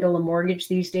a mortgage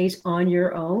these days on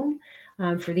your own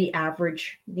for the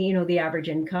average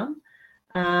income.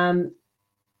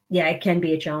 It can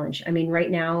be a challenge. I mean,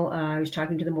 right now, I was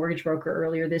talking to the mortgage broker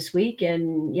earlier this week,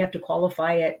 and you have to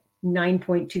qualify at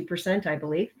 9.2%, I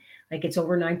believe. Like, it's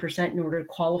over 9% in order to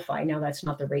qualify. Now, that's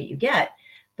not the rate you get,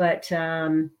 but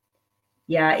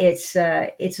it's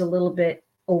a little bit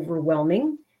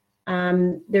overwhelming.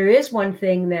 There is one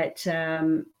thing that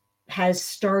has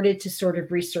started to sort of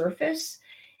resurface.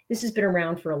 This has been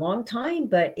around for a long time,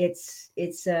 but it's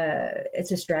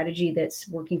a strategy that's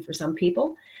working for some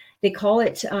people. They call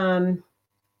it,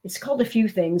 it's called a few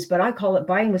things, but I call it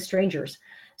buying with strangers.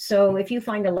 So if you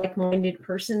find a like-minded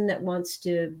person that wants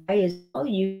to buy as well,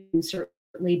 you can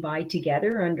certainly buy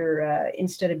together under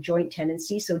instead of joint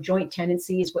tenancy. So joint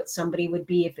tenancy is what somebody would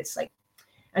be if it's like,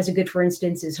 as a good for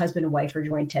instance, is husband and wife or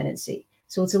joint tenancy.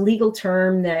 So it's a legal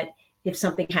term that if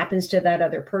something happens to that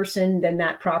other person, then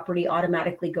that property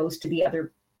automatically goes to the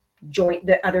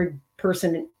other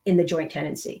person in the joint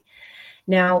tenancy.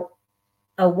 Now,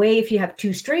 a way, if you have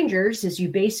 2 strangers, is you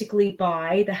basically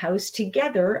buy the house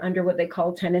together under what they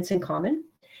call tenants in common,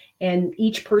 and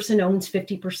each person owns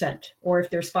 50%, or if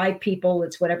there's 5 people,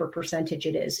 it's whatever percentage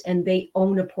it is, and they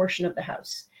own a portion of the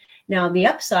house. Now, the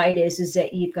upside is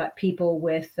that you've got people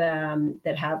with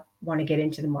that want to get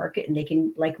into the market, and they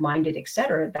can like-minded, et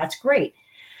cetera. That's great.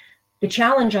 The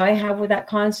challenge I have with that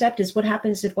concept is what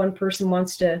happens if one person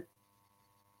wants to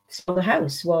sell the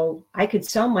house? Well, I could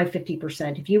sell my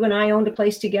 50%. If you and I owned a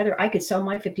place together, I could sell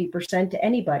my 50% to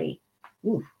anybody.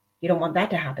 Ooh, you don't want that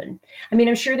to happen. I mean,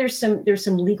 I'm sure there's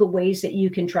some legal ways that you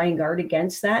can try and guard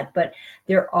against that, but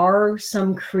there are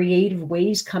some creative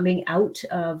ways coming out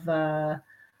of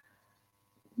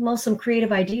some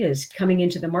creative ideas coming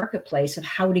into the marketplace of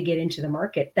how to get into the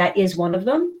market. That is one of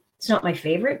them. It's not my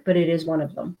favorite, but it is one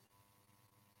of them.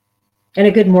 And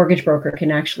a good mortgage broker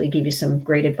can actually give you some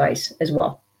great advice as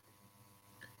well.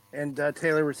 And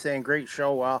Taylor was saying, great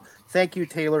show. Well, thank you,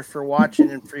 Taylor, for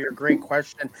watching and for your great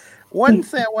question. One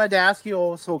thing I wanted to ask you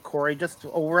also, Cori, just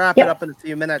we'll wrap it up in a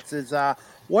few minutes, is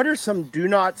what are some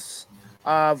do-nots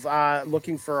of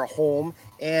looking for a home?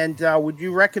 And would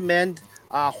you recommend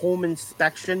home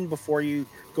inspection before you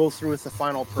go through with the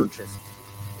final purchase?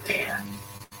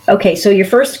 Okay, so your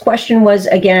first question was,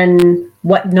 again,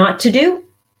 what not to do?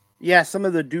 Yeah, some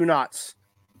of the do-nots.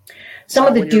 Some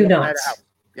of the do-nots.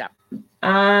 Yeah.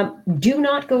 Do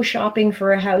not go shopping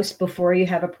for a house before you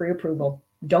have a pre-approval.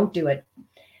 Don't do it.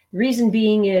 Reason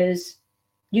being is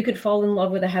you could fall in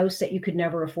love with a house that you could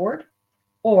never afford,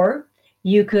 or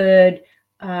you could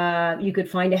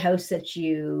find a house that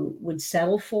you would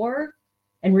settle for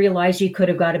and realize you could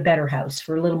have got a better house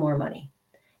for a little more money.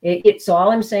 So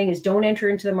all I'm saying is don't enter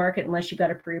into the market unless you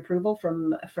got a pre-approval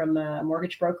from a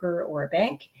mortgage broker or a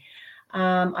bank.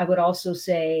 I would also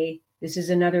say this is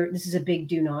a big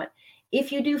do not. If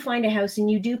you do find a house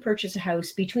and you do purchase a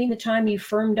house, between the time you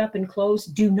firmed up and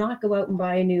closed, do not go out and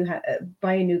buy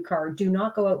a new car. Do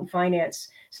not go out and finance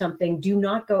something. Do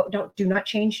not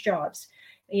change jobs.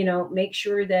 Make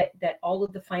sure that all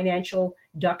of the financial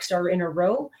ducks are in a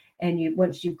row. And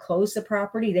once you close the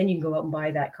property, then you can go out and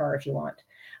buy that car if you want.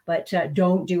 But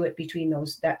don't do it between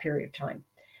that period of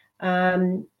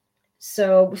time.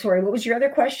 So sorry, what was your other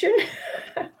question?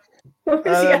 What was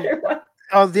the other one?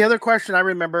 Oh, the other question I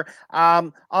remember,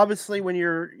 obviously when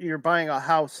you're buying a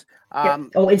house,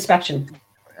 inspection,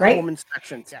 right? Home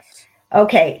inspections, yes.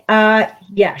 Okay.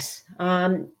 Yes.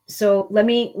 So let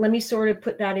me sort of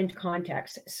put that into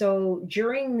context. So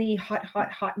during the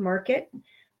hot market,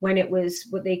 when it was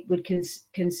what they would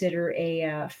consider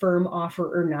a firm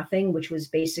offer or nothing, which was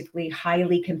basically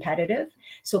highly competitive.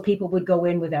 So people would go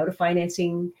in without a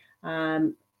financing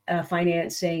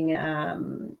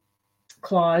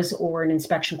clause or an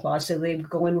inspection clause. So they would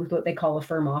go in with what they call a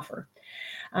firm offer.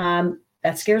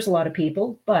 That scares a lot of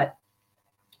people, but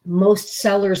most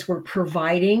sellers were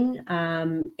providing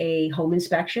a home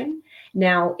inspection.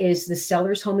 Now, is the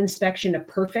seller's home inspection a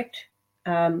perfect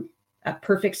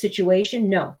situation?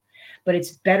 No, but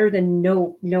it's better than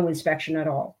no inspection at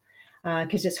all,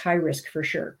 because it's high risk for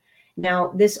sure.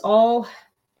 Now,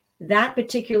 that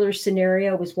particular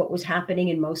scenario was what was happening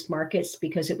in most markets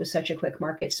because it was such a quick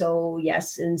market. So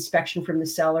yes, inspection from the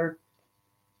seller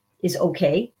is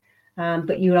okay.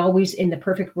 But you'd always, in the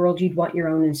perfect world, you'd want your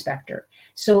own inspector.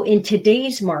 So in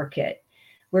today's market,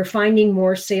 we're finding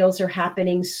more sales are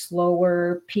happening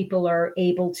slower. People are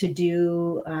able to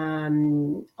do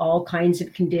all kinds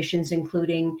of conditions,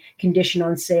 including condition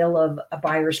on sale of a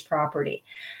buyer's property.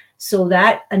 So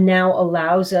that now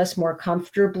allows us more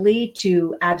comfortably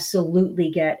to absolutely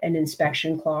get an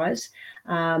inspection clause.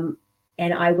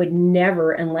 And I would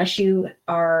never, unless you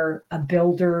are a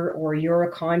builder or you're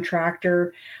a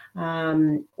contractor,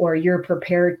 or you're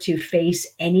prepared to face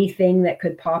anything that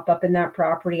could pop up in that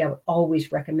property, I would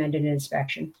always recommend an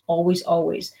inspection. Always,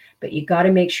 always. But you got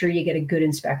to make sure you get a good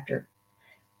inspector.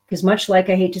 Because much like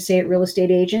I hate to say it, real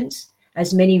estate agents,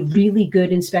 as many really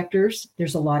good inspectors,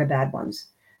 there's a lot of bad ones.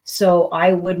 So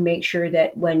I would make sure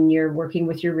that when you're working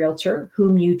with your realtor,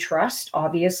 whom you trust,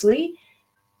 obviously,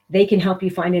 they can help you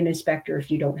find an inspector if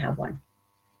you don't have one.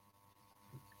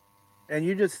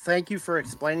 And thank you for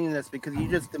explaining this, because you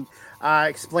just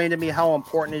explained to me how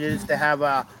important it is to have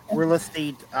a real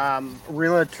estate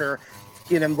realtor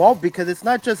get involved, because it's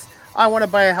not just, I want to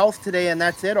buy a house today and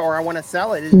that's it, or I want to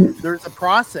sell it. There's a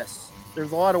process.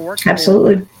 There's a lot of work.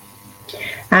 Absolutely.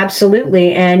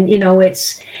 Absolutely. And,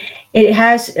 it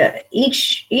has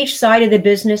each side of the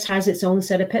business has its own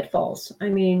set of pitfalls. I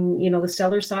mean, the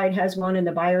seller side has one and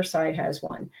the buyer side has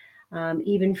one.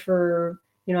 Even for,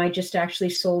 I just actually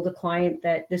sold a client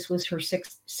that this was her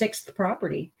sixth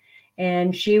property.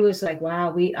 And she was like,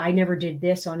 wow, I never did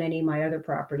this on any of my other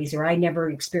properties, or I never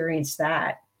experienced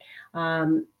that.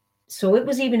 So it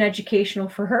was even educational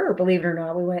for her, believe it or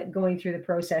not. We went going through the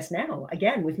process now,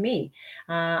 again, with me.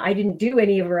 I didn't do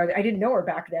any of her, I didn't know her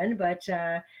back then, but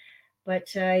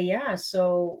yeah,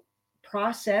 so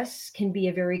process can be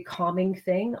a very calming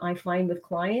thing. I find with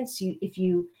clients, if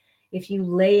you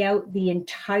lay out the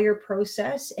entire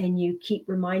process and you keep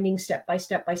reminding step by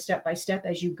step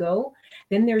as you go,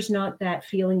 then there's not that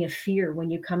feeling of fear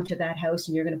when you come to that house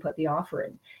and you're going to put the offer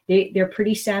in. They're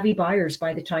pretty savvy buyers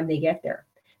by the time they get there.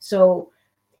 So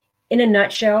in a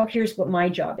nutshell, here's what my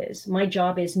job is. My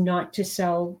job is not to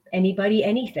sell anybody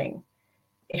anything.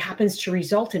 It happens to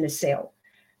result in a sale.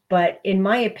 But in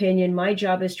my opinion, my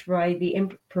job is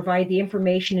to provide the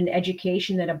information and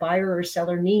education that a buyer or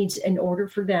seller needs in order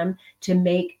for them to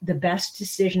make the best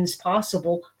decisions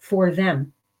possible for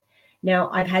them. Now,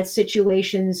 I've had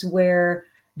situations where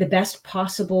the best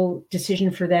possible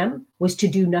decision for them was to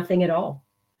do nothing at all,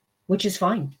 which is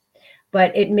fine.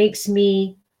 But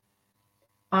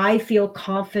I feel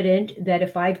confident that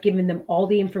if I've given them all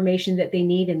the information that they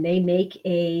need and they make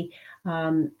a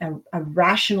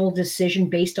rational decision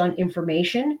based on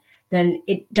information, then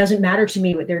it doesn't matter to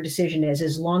me what their decision is,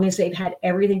 as long as they've had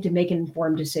everything to make an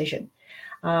informed decision.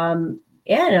 And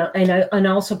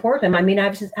I'll support them. I mean,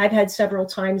 I've had several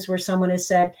times where someone has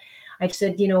said, I've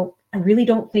said, I really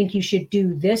don't think you should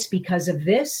do this because of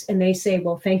this. And they say,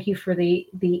 well, thank you for the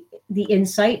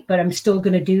insight, but I'm still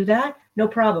going to do that. No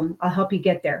problem. I'll help you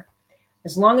get there.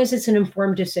 As long as it's an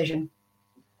informed decision.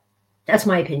 That's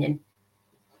my opinion.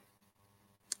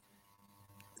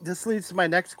 This leads to my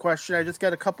next question. I just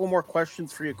got a couple more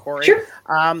questions for you, Cori. Sure.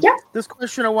 Yeah. This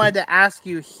question I wanted to ask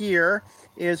you here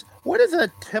is, what is a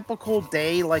typical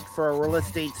day like for a real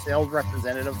estate sales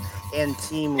representative and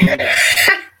team leader?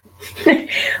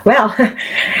 Well,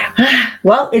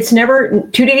 it's never,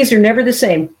 2 days are never the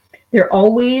same. They're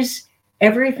always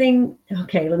everything.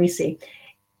 Okay, let me see.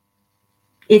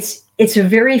 It's a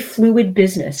very fluid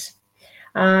business.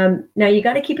 Now you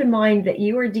got to keep in mind that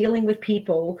you are dealing with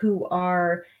people who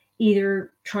are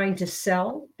either trying to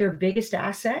sell their biggest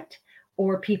asset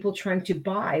or people trying to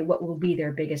buy what will be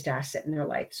their biggest asset in their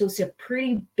life. So it's a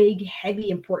pretty big, heavy,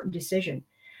 important decision.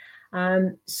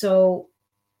 So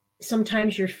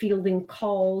sometimes you're fielding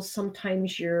calls,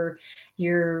 sometimes you're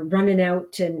you're running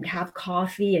out and have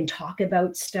coffee and talk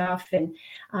about stuff. And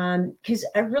because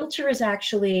a realtor is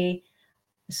actually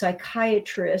a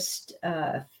psychiatrist,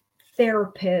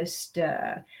 therapist,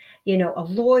 a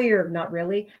lawyer, not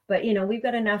really, but, we've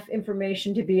got enough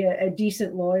information to be a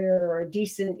decent lawyer or a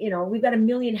decent, we've got a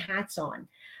million hats on.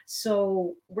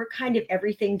 So we're kind of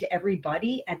everything to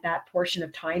everybody at that portion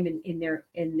of time in their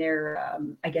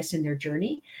I guess, in their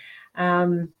journey.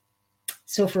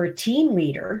 So for a team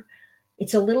leader,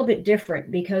 it's a little bit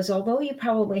different, because although you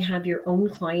probably have your own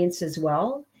clients as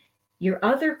well, your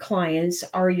other clients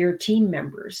are your team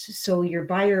members. So your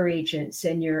buyer agents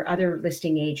and your other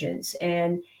listing agents,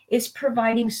 and it's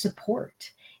providing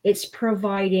support. It's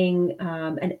providing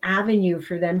an avenue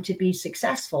for them to be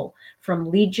successful, from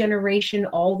lead generation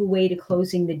all the way to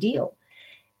closing the deal.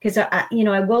 Because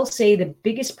I will say the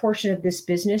biggest portion of this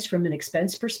business from an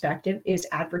expense perspective is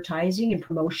advertising and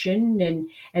promotion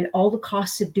and all the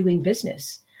costs of doing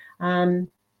business.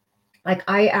 Like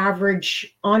on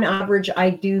average,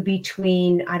 I do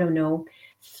between, I don't know,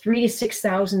 $3,000 to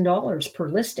 $6,000 per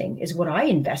listing is what I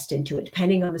invest into it,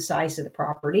 depending on the size of the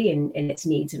property and its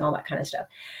needs and all that kind of stuff.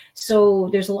 So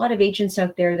there's a lot of agents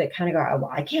out there that kind of go, oh,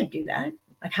 well, I can't do that.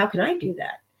 Like, how can I do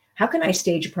that? How can I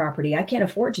stage a property? I can't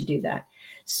afford to do that.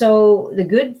 So the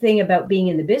good thing about being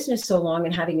in the business so long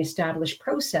and having established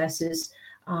processes,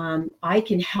 I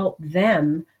can help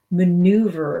them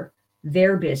maneuver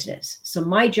their business. So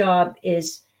my job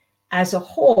is, as a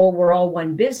whole, we're all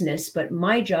one business, but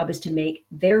my job is to make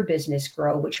their business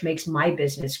grow, which makes my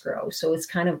business grow. So it's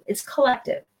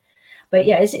collective. But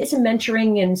yeah, it's a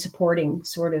mentoring and supporting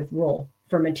sort of role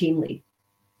from a team lead.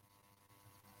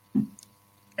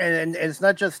 And it's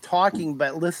not just talking,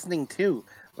 but listening too.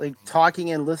 Like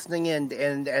talking and listening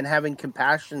and having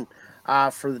compassion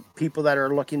for the people that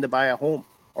are looking to buy a home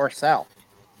or sell.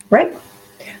 Right.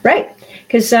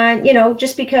 Because,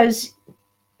 just because,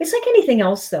 it's like anything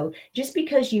else, though, just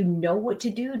because you know what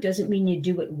to do doesn't mean you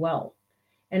do it well.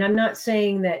 And I'm not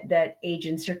saying that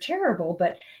agents are terrible,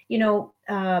 but, you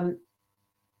have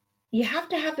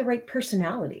to have the right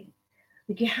personality.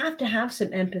 Like, you have to have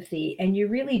some empathy, and you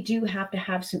really do have to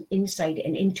have some insight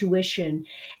and intuition.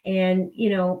 And,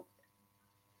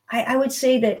 I would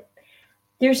say that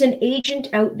there's an agent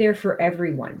out there for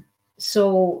everyone.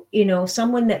 So,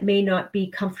 someone that may not be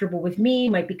comfortable with me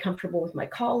might be comfortable with my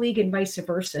colleague, and vice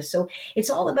versa. So it's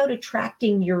all about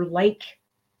attracting your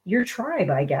tribe,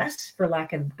 I guess, for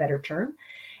lack of a better term.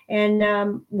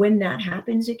 And when that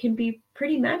happens, it can be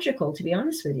pretty magical, to be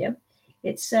honest with you.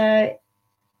 It's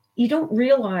you don't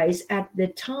realize at the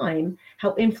time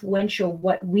how influential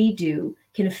what we do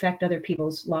can affect other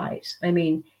people's lives. I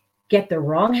mean, get the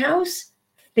wrong house,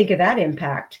 think of that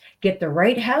impact. Get the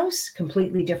right house,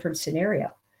 completely different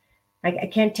scenario. I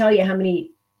can't tell you how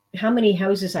many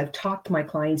houses I've talked my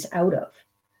clients out of,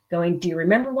 going, do you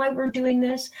remember why we're doing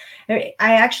this? I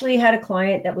actually had a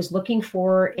client that was looking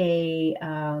for a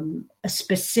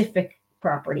specific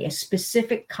property, a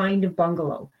specific kind of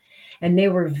bungalow. And they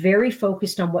were very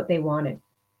focused on what they wanted.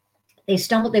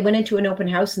 They went into an open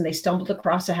house and they stumbled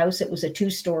across a house that was a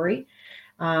 2-story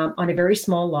on a very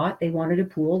small lot. They wanted a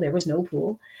pool. There was no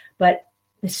pool. But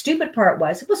the stupid part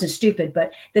was, it wasn't stupid,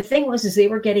 but the thing was, is they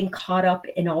were getting caught up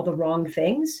in all the wrong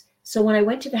things. So when I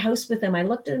went to the house with them, I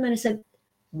looked at them and I said,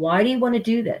 why do you want to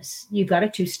do this? You've got a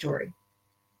 2-story.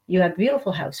 You have a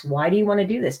beautiful house. Why do you want to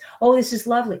do this? Oh, this is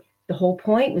lovely. The whole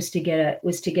point was to get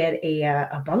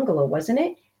a bungalow, wasn't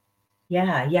it?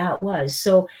 Yeah, it was.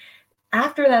 So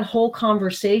after that whole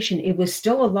conversation, it was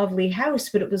still a lovely house,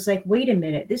 but it was like, wait a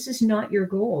minute, this is not your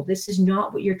goal. This is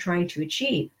not what you're trying to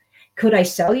achieve. Could I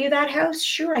sell you that house?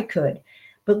 Sure, I could.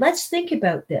 But let's think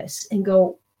about this and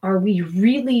go, are we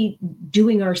really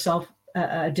doing ourselves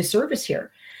a disservice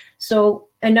here? So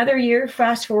another year,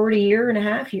 fast forward a year and a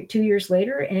half, 2 years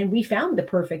later, and we found the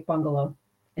perfect bungalow.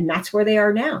 And that's where they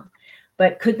are now.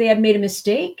 But could they have made a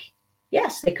mistake?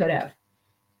 Yes, they could have.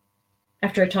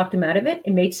 After I talked them out of it,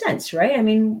 it made sense, right? I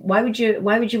mean, why would you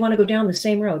want to go down the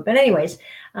same road? But anyways,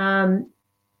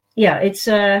 it's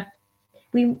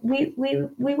we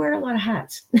wear a lot of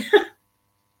hats.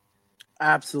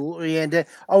 Absolutely. And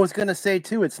I was going to say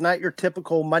too, it's not your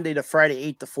typical Monday to Friday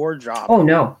 8 to 4 job. Oh,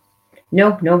 no.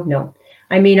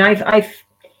 I mean, to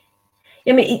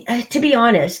be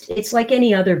honest, it's like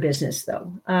any other business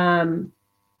though.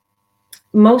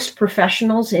 Most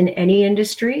professionals in any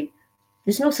industry,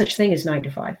 there's no such thing as 9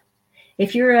 to 5.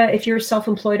 If you're a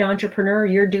self-employed entrepreneur,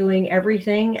 you're doing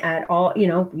everything at all,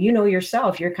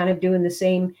 yourself, you're kind of doing the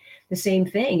same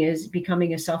thing as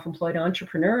becoming a self-employed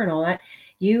entrepreneur and all that.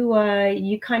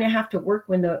 You kind of have to work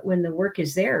when the work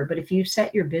is there. But if you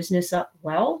set your business up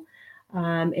well,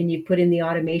 and you put in the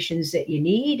automations that you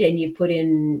need, and you put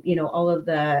in, all of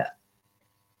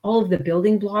the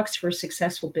building blocks for a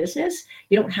successful business,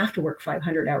 you don't have to work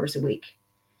 500 hours a week.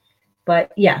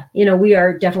 But yeah, we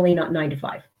are definitely not 9 to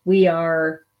 5. We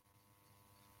are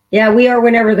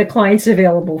whenever the client's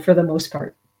available for the most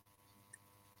part.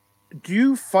 Do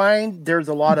you find there's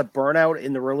a lot of burnout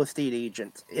in the real estate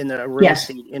agents, in the real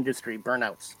estate industry,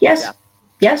 burnouts? Yes. Yeah.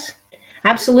 Yes,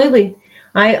 absolutely.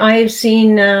 I've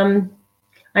seen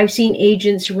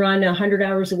agents run 100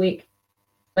 hours a week,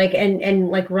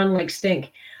 and run like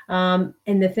stink. And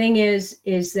the thing is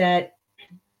that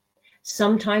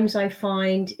sometimes I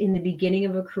find in the beginning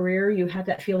of a career, you have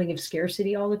that feeling of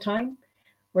scarcity all the time,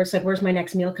 where it's like, where's my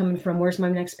next meal coming from? Where's my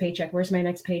next paycheck? Where's my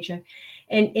next paycheck?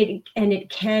 And it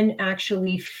can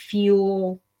actually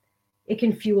fuel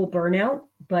burnout,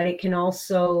 but it can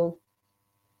also,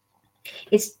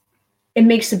 it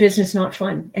makes the business not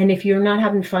fun. And if you're not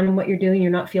having fun in what you're doing,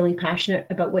 you're not feeling passionate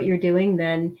about what you're doing,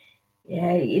 then,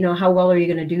 how well are you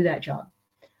going to do that job?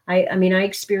 I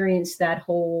experienced that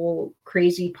whole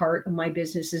crazy part of my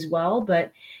business as well.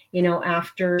 But,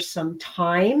 after some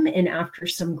time and after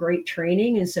some great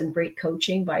training and some great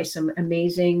coaching by some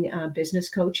amazing business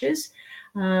coaches,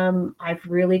 I've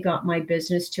really got my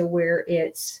business to where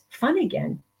it's fun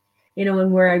again,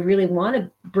 and where I really want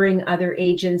to bring other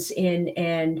agents in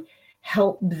and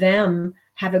help them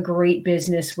have a great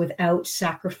business without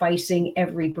sacrificing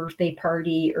every birthday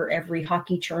party or every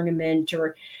hockey tournament,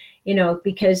 or,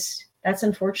 because that's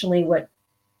unfortunately what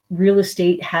real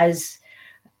estate has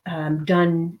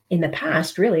done in the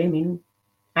past, really.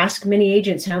 Ask many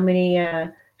agents how many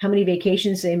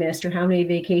vacations they missed, or how many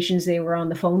vacations they were on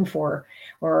the phone for,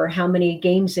 or how many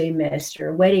games they missed,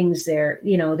 or weddings they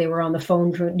were on the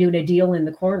phone doing a deal in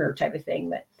the corner type of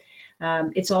thing. But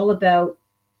it's all about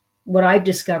what I've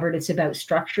discovered. It's about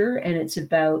structure, and it's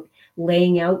about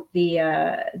laying out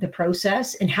the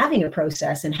process, and having a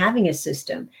process, and having a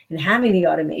system, and having the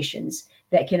automations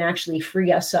that can actually free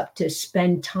us up to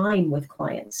spend time with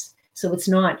clients. So it's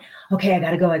not, okay, I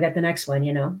got to go, I got the next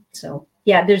one, So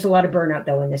yeah, there's a lot of burnout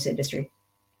though in this industry.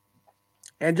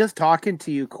 And just talking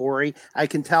to you, Cori, I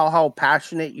can tell how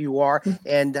passionate you are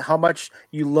and how much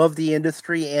you love the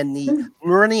industry and the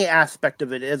learning aspect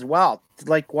of it as well.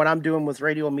 Like what I'm doing with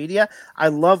radio media, I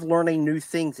love learning new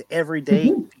things every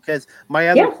day, because my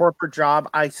other corporate job,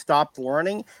 I stopped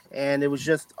learning, and it was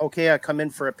just, okay, I come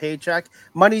in for a paycheck.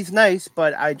 Money's nice,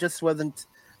 but I just wasn't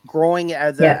growing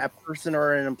as a person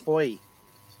or an employee.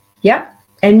 Yeah.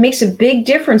 And makes a big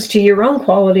difference to your own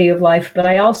quality of life. But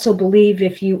I also believe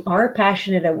if you are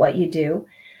passionate at what you do,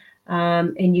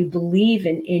 and you believe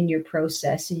in your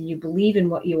process, and you believe in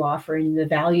what you offer and the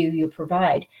value you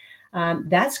provide,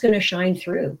 that's going to shine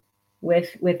through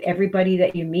with everybody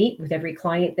that you meet, with every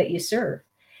client that you serve.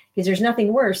 Because there's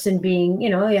nothing worse than being,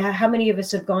 how many of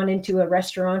us have gone into a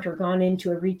restaurant or gone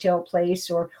into a retail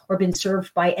place or been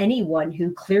served by anyone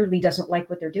who clearly doesn't like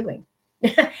what they're doing?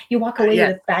 You walk away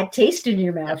with a bad taste in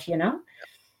your mouth, And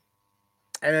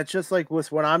it's just like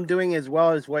with what I'm doing as well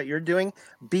as what you're doing.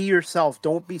 Be yourself.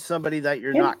 Don't be somebody that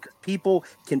you're not. 'Cause people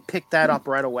can pick that up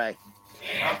right away.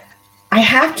 I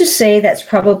have to say that's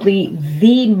probably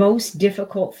the most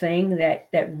difficult thing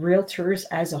that realtors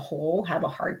as a whole have a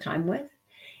hard time with,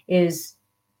 is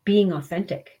being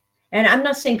authentic. And I'm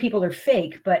not saying people are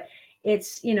fake, but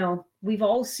it's, we've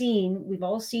all seen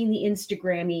the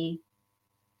Instagrammy,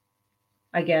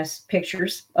 I guess,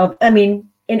 pictures of, in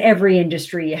every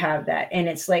industry you have that. And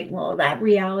it's like, well, that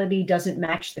reality doesn't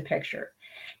match the picture,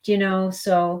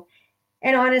 So,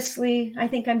 and honestly, I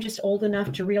think I'm just old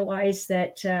enough to realize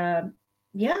that,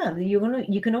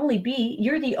 you can only be,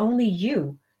 you're the only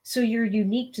you. So you're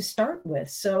unique to start with.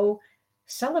 So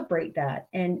celebrate that.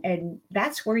 And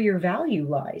that's where your value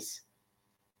lies.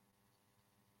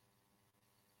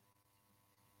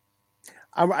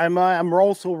 I'm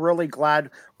also really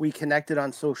glad we connected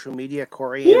on social media,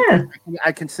 Cori. Yeah. And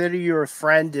I consider you a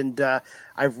friend, and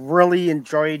I've really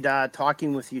enjoyed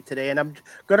talking with you today. And I'm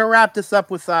going to wrap this up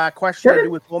with a question I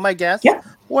do with all my guests. Yeah.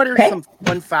 What are some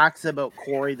fun facts about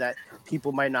Cori that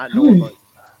people might not know about?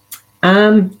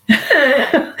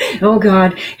 Oh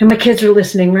God, and my kids are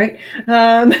listening, right?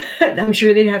 I'm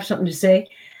sure they'd have something to say.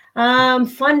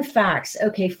 Fun facts.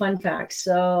 Okay, fun facts.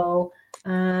 So,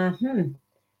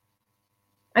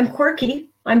 I'm quirky.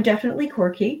 I'm definitely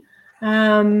quirky.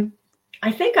 I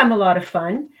think I'm a lot of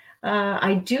fun.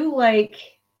 I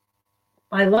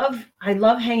love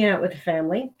hanging out with the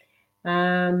family.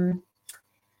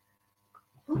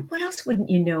 What else wouldn't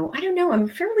you know? I don't know. I'm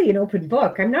fairly an open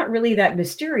book. I'm not really that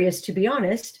mysterious, to be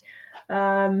honest.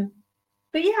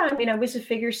 but yeah, I mean, I was a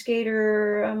figure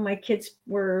skater. My kids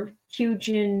were huge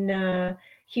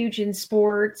in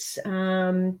sports.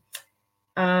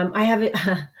 I have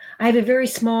I have a very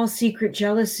small secret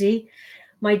jealousy.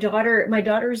 My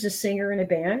daughter is a singer in a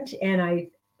band, and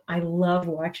I love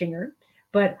watching her.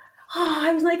 But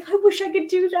I was like, I wish I could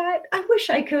do that. I wish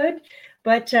I could.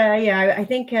 But yeah, I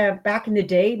think back in the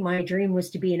day, my dream was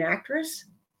to be an actress.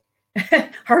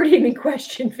 Hard even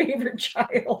question favorite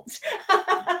child.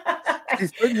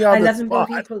 She's putting you on I the love them both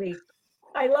spot. equally.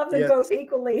 I love them Yes. both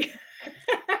equally.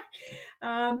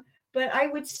 But I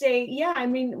would say, yeah, I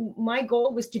mean, my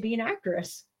goal was to be an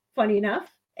actress, funny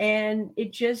enough. And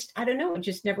it just, I don't know, it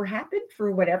just never happened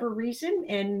for whatever reason.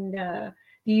 And the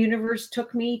universe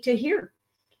took me to here.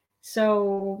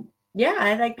 So, yeah,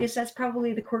 I guess that's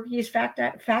probably the quirkiest fact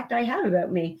I have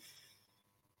about me.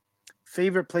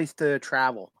 Favorite place to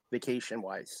travel, vacation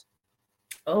wise?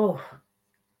 Oh,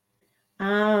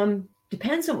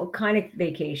 depends on what kind of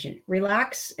vacation.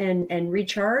 Relax and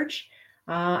recharge.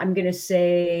 I'm going to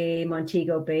say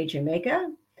Montego Bay,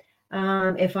 Jamaica.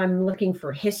 If I'm looking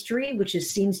for history, which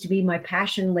seems to be my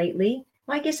passion lately,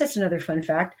 well, I guess that's another fun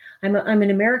fact. I'm an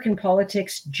American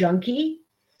politics junkie.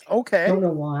 Okay. Don't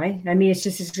know why. I mean,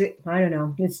 I don't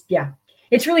know.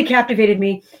 It's really captivated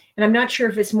me, and I'm not sure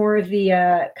if it's more of the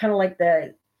kind of like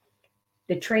the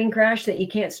train crash that you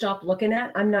can't stop looking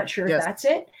at. I'm not sure if that's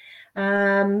it.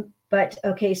 But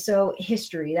okay, so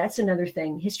history, that's another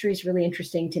thing. History is really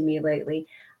interesting to me lately.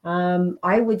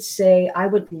 I would say I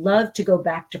would love to go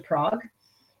back to Prague.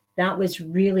 That was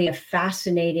really a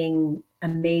fascinating,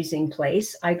 amazing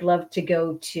place. I'd love to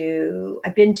go to,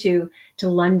 I've been to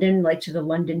London, like to the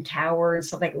London Tower and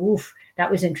stuff like, oof,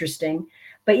 that was interesting.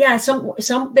 But yeah,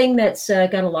 something that's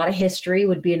got a lot of history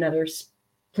would be another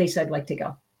place I'd like to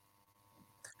go.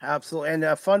 Absolutely. And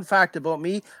a fun fact about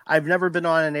me, I've never been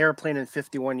on an airplane in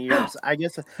 51 years. I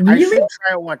guess Really? I should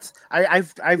try it once.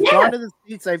 I've gone to the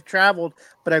States, I've traveled,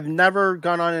 but I've never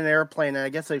gone on an airplane, and I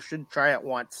guess I should try it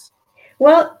once.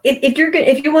 Well, if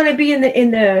you want to be in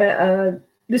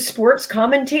the sports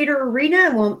commentator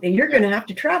arena, well, you're going to have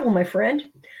to travel, my friend.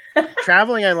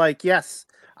 Traveling, I like, yes.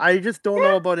 I just don't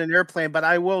know about an airplane, but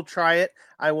I will try it.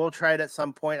 I will try it at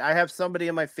some point. I have somebody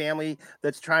in my family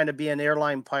that's trying to be an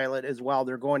airline pilot as well.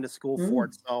 They're going to school for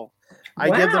it. So I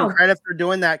give them credit for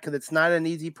doing that because it's not an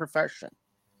easy profession.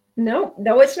 No,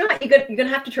 it's not. You're going to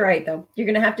have to try it, though. You're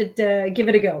going to have to give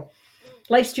it a go.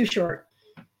 Life's too short.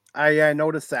 I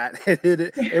noticed that.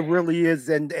 It really is.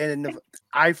 And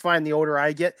I find the older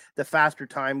I get, the faster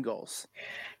time goes.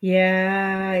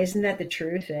 Yeah, isn't that the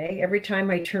truth, eh? Every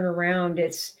time I turn around,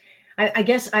 I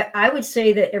guess I would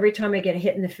say that every time I get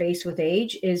hit in the face with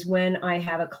age is when I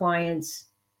have a client's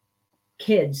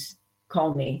kids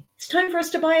call me. It's time for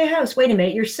us to buy a house. Wait a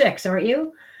minute, you're 6, aren't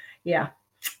you? Yeah.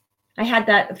 I had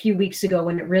that a few weeks ago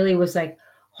when it really was like,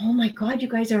 oh my God, you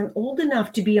guys aren't old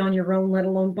enough to be on your own, let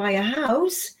alone buy a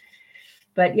house.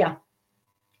 But yeah,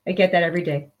 I get that every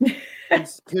day.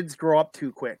 Kids grow up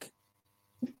too quick.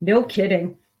 No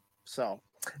kidding. So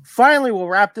finally, we'll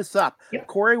wrap this up. Yep.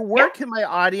 Cori, where can my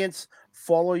audience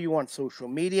follow you on social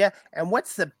media? And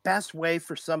what's the best way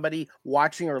for somebody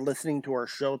watching or listening to our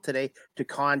show today to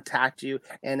contact you?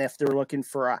 And if they're looking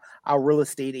for a real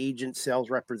estate agent, sales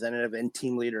representative, and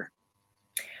team leader?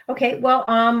 Okay, well,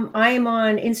 I am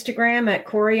on Instagram at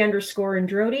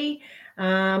Cori_Endrody.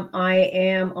 I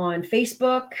am on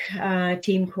Facebook,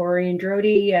 Team Cori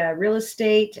Endrody, real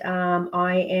estate.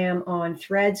 I am on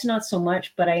Threads, not so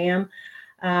much, but I am.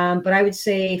 But I would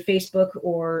say Facebook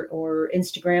or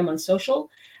Instagram on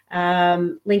social,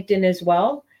 LinkedIn as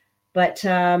well. But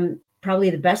probably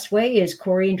the best way is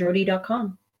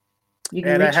CoriEndrody.com. You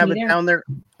can reach me there. Down there,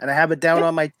 and I have it down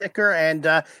on my ticker. And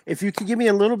if you could give me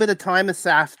a little bit of time this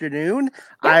afternoon,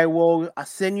 I will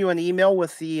send you an email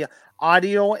with the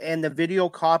audio and the video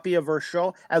copy of our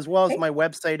show, as well as my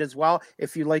website as well,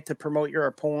 if you'd like to promote your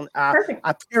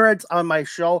appearance on my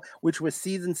show, which was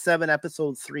season 7,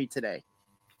 episode 3 today.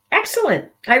 Excellent.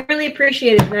 I really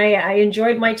appreciate it. And I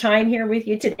enjoyed my time here with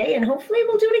you today, and hopefully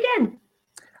we'll do it again.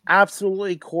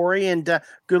 Absolutely, Cori, and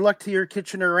good luck to your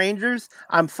Kitchener Rangers.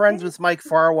 I'm friends with Mike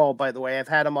Farwell, by the way. I've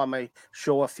had him on my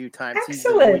show a few times. Excellent. He's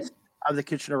the voice of the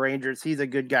Kitchener Rangers. He's a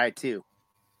good guy, too.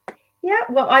 Yeah,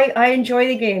 well, I enjoy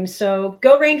the game, so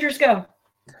go Rangers, go.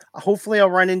 Hopefully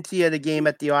I'll run into you at a game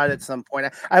at the Odd at some point.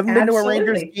 I haven't been to a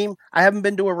Rangers game. I haven't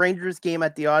been to a Rangers game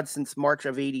at the Odd since March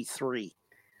of '83.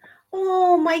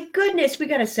 Oh, my goodness. We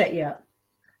got to set you up.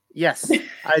 Yes,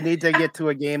 I need to get to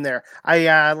a game there.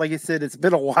 Like I said, it's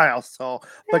been a while. So,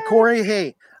 but Cori,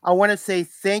 hey, I want to say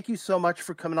thank you so much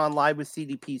for coming on live with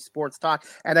CDP Sports Talk,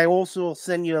 and I also will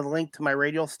send you a link to my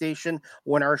radio station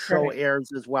when our show Perfect.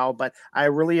 airs as well. But I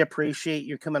really appreciate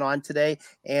you coming on today,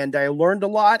 and I learned a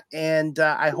lot. And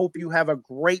I hope you have a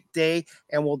great day,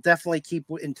 and we'll definitely keep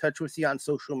in touch with you on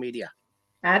social media.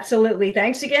 Absolutely.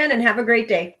 Thanks again, and have a great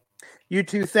day. You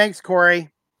too. Thanks, Cori.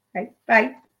 Right.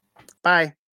 Bye.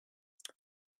 Bye.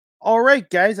 All right,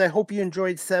 guys. I hope you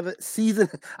enjoyed season.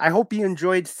 I hope you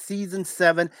enjoyed season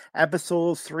 7,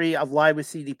 episode 3 of Live with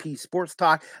CDP Sports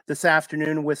Talk this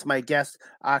afternoon with my guest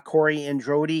Cori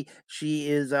Endrody.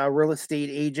 She is a real estate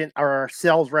agent or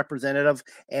sales representative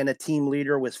and a team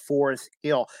leader with Forest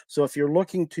Hill. So if you're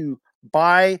looking to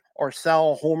buy or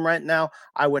sell a home right now,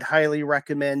 I would highly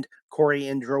recommend Cori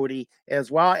Endrody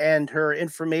as well. And her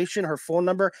information, her phone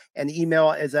number, and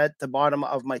email is at the bottom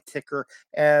of my ticker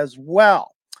as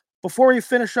well. Before we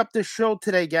finish up this show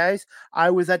today, guys, I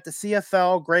was at the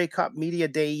CFL Grey Cup Media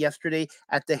Day yesterday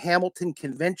at the Hamilton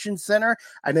Convention Center,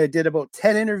 and I did about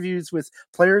 10 interviews with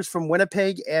players from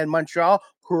Winnipeg and Montreal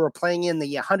who are playing in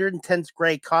the 110th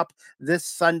Grey Cup this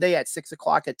Sunday at 6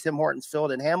 o'clock at Tim Hortons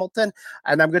Field in Hamilton.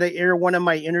 And I'm going to air one of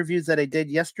my interviews that I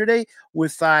did yesterday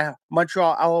with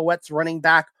Montreal Alouettes running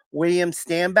back William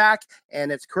Stanback,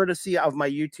 and it's courtesy of my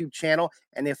YouTube channel.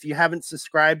 And if you haven't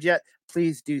subscribed yet,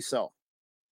 please do so.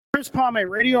 Chris Palme,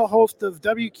 radio host of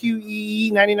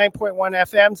WQEE 99.1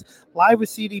 FM's Live with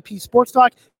CDP Sports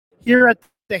Talk here at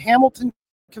the Hamilton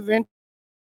Convention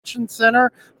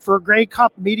Center for Grey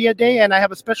Cup Media Day. And I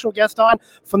have a special guest on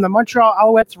from the Montreal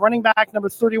Alouettes, running back number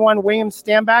 31, William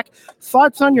Stanback.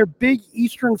 Thoughts on your big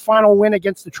Eastern final win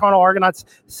against the Toronto Argonauts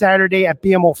Saturday at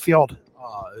BMO Field?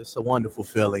 It's a wonderful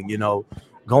feeling,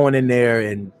 going in there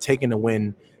and taking the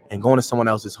win and going to someone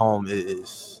else's home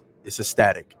it's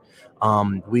ecstatic.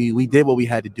 We did what we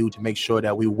had to do to make sure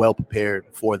that we were well prepared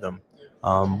for them.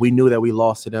 We knew that we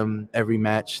lost to them every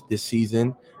match this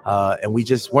season, and we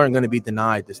just weren't going to be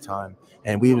denied this time.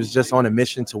 And we was just on a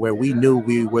mission to where we knew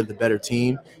we were the better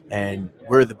team, and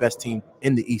we're the best team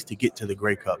in the East to get to the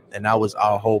Grey Cup. And that was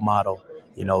our whole motto,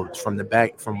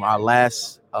 from our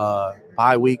last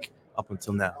bye week up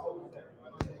until now.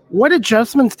 What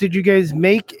adjustments did you guys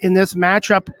make in this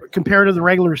matchup compared to the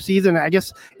regular season? I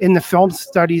guess in the film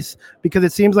studies, because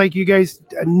it seems like you guys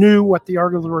knew what the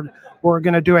Argos were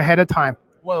going to do ahead of time.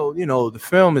 Well, the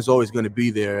film is always going to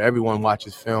be there. Everyone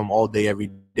watches film all day, every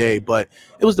day. But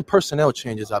it was the personnel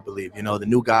changes, I believe. The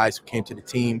new guys who came to the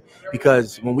team.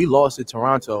 Because when we lost to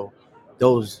Toronto, we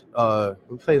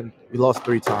lost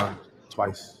three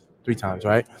times,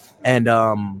 right?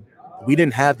 And we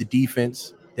didn't have the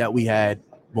defense that we had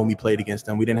when we played against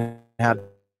them. We didn't have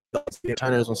the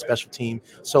turners on special team.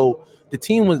 So the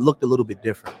team looked a little bit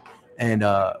different. And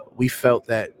we felt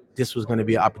that this was going to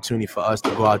be an opportunity for us to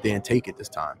go out there and take it this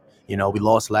time. We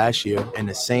lost last year in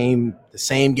the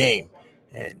same game.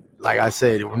 And like I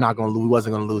said, we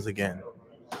wasn't going to lose again.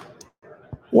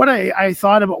 What I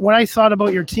thought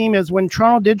about your team is when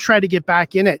Toronto did try to get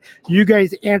back in it, you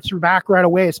guys answered back right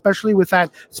away, especially with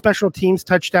that special teams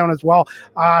touchdown as well.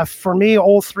 For me,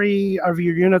 all three of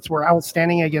your units were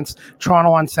outstanding against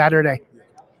Toronto on Saturday.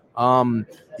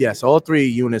 Yes, all three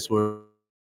units were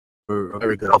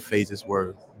very good. All phases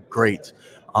were great.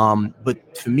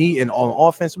 But for me, on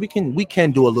offense, we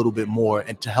can do a little bit more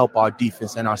and to help our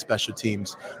defense and our special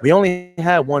teams. We only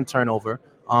had one turnover.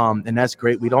 And that's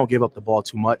great. We don't give up the ball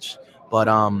too much, but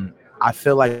I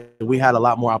feel like we had a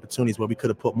lot more opportunities where we could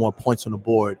have put more points on the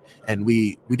board, and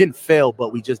we didn't fail,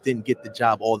 but we just didn't get the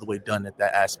job all the way done at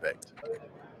that aspect.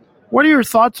 What are your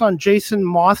thoughts on Jason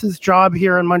Moss's job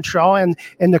here in Montreal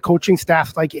and the coaching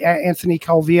staff, like Anthony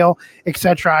Calvillo,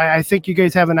 etc.? I think you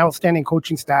guys have an outstanding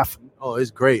coaching staff. Oh, it's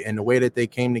great. And the way that they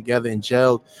came together and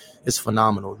gelled is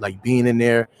phenomenal. Like being in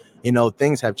there,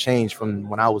 things have changed from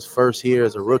when I was first here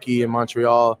as a rookie in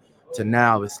Montreal to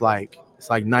now. It's like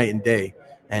night and day.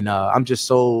 And I'm just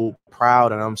so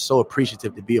proud and I'm so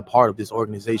appreciative to be a part of this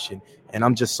organization. And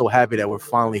I'm just so happy that we're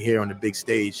finally here on the big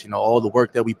stage. All the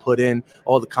work that we put in,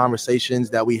 all the conversations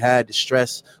that we had, the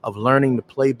stress of learning the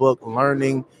playbook,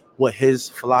 learning what his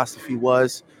philosophy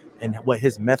was and what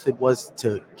his method was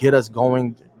to get us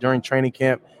going during training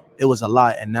camp. It was a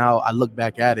lot, and now I look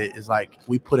back at it, it's like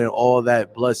we put in all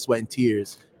that blood, sweat, and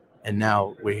tears, and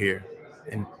now we're here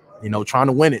and, trying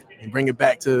to win it and bring it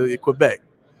back to Quebec.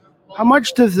 How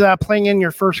much does playing in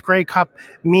your first Grey Cup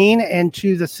mean and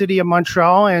to the city of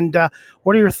Montreal, and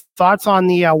what are your thoughts on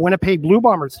the Winnipeg Blue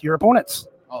Bombers, your opponents?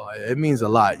 Oh, it means a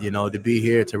lot, to be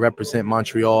here, to represent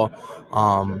Montreal,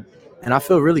 and I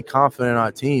feel really confident in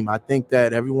our team. I think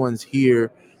that everyone's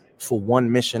here for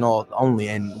one mission only.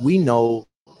 And we know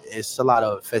it's a lot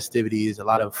of festivities, a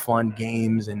lot of fun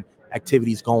games and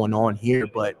activities going on here,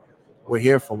 but we're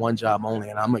here for one job only.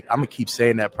 And I'm gonna keep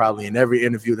saying that probably in every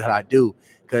interview that I do,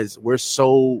 because we're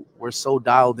so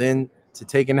dialed in to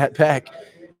taking that back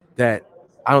that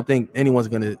I don't think anyone's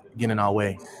gonna get in our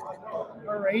way.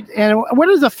 All right. And what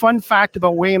is a fun fact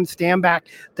about William Stanback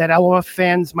that LOF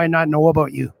fans might not know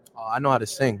about you? I know how to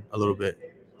sing a little bit.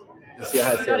 You see, I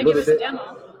had to say a little bit.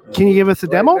 Can you give us a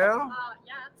demo? Yeah.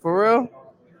 For real?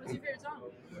 What's your favorite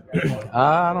song?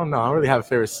 I don't know. I don't really have a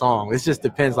favorite song. It just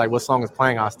depends. Like what song is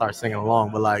playing, I'll start singing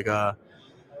along. But like,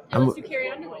 Let's do Carrie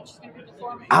Underwood. She's gonna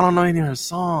perform. I don't know any of her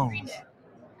songs.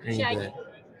 Green Day. Shaggy.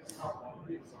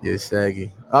 Yeah,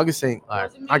 Shaggy. I can sing. All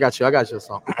right, I got you a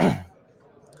song.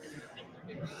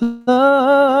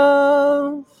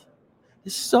 Love,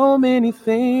 there's so many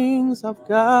things I've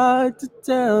got to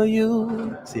tell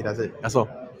you. See, that's it. That's all.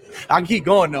 I can keep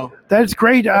going though. That's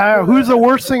great. Who's the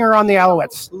worst singer on the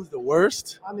Alouettes? Who's the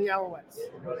worst? On the Alouettes.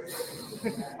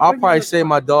 I'll probably say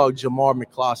my dog Jamar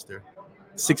McCloster,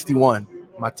 61,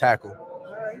 my tackle.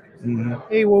 Mm-hmm.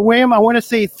 Hey, well, William, I want to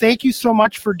say thank you so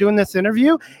much for doing this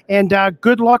interview, and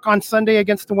good luck on Sunday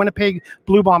against the Winnipeg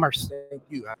Blue Bombers. Thank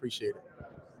you. I appreciate it.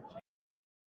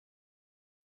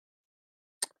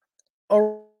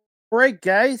 All right,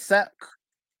 guys.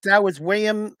 That was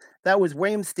William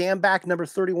Stanback, number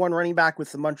 31 running back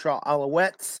with the Montreal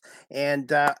Alouettes.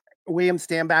 And William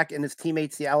Stanback and his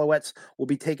teammates, the Alouettes, will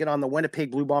be taking on the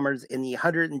Winnipeg Blue Bombers in the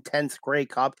 110th Grey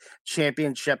Cup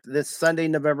Championship this Sunday,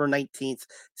 November 19th,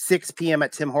 6 p.m.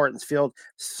 at Tim Hortons Field.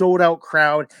 Sold-out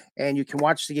crowd, and you can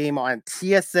watch the game on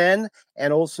TSN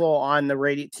and also on the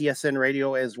TSN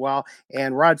radio as well.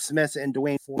 And Rod Smith and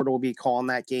Dwayne Ford will be calling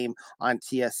that game on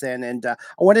TSN. And I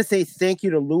want to say thank you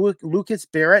to Lucas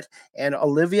Barrett and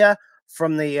Olivia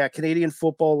from the Canadian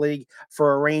Football League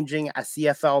for arranging a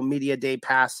CFL Media Day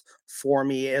pass for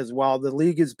me as well. The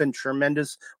league has been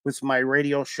tremendous with my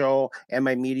radio show and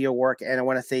my media work, and I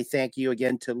want to say thank you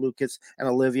again to Lucas and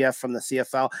Olivia from the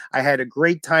CFL. I had a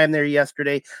great time there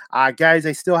yesterday. Guys,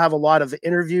 I still have a lot of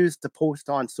interviews to post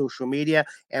on social media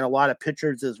and a lot of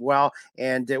pictures as well,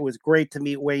 and it was great to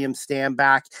meet William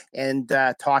Stanback and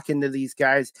talking to these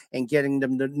guys and getting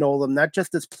them to know them, not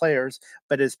just as players,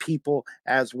 but as people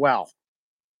as well.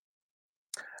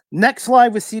 Next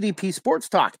live with CDP Sports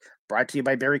Talk, brought to you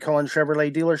by Barry Cullen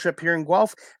Chevrolet Dealership here in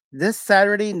Guelph. This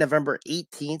Saturday, November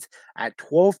 18th at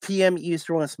 12 p.m.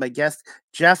 Eastern with my guest,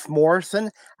 Jeff Morrison,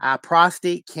 a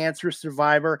prostate cancer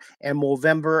survivor and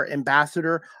Movember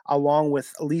ambassador, along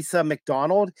with Lisa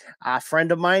McDonald, a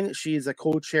friend of mine. She's a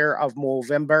co-chair of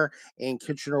Movember in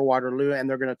Kitchener-Waterloo, and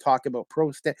they're going to talk about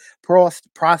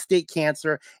prostate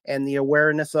cancer and the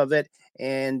awareness of it,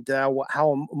 and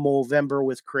how Movember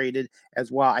was created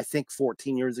as well, I think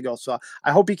 14 years ago. So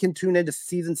I hope you can tune into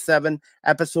season 7,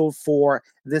 episode 4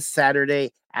 this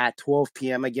Saturday at 12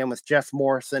 p.m. again with Jeff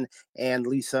Morrison and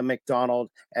Lisa McDonald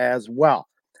as well.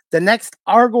 The next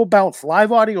Argo Bounce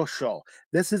live audio show.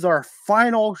 This is our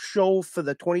final show for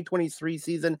the 2023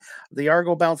 season. The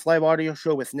Argo Bounce live audio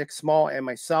show with Nick Small and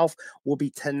myself will be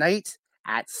tonight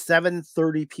at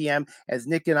 7:30 p.m. as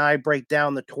Nick and I break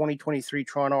down the 2023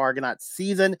 Toronto Argonauts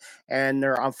season, and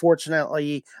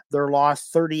unfortunately their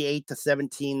loss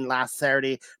 38-17 last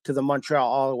Saturday to the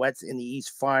Montreal Alouettes in the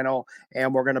East Final,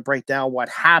 and we're going to break down what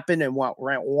happened and what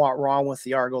went wrong with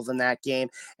the Argos in that game,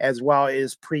 as well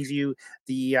as preview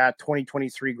the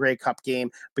 2023 Grey Cup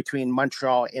game between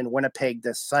Montreal and Winnipeg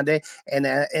this Sunday. And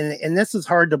this is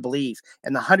hard to believe.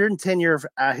 In the 110-year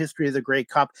history of the Grey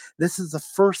Cup, this is the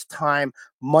first time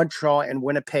Montreal and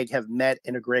Winnipeg have met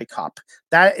in a Grey Cup.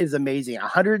 That is amazing.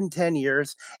 110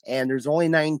 years, and there's only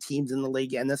 9 teams in the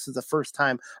league, and this is the first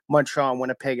time Montreal and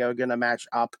Winnipeg are going to match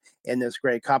up in this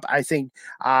Grey Cup. I think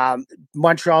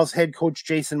Montreal's head coach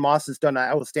Jason Moss has done an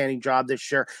outstanding job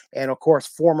this year, and of course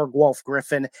former Guelph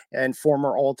Griffin and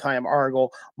former all-time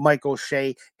Argo Mike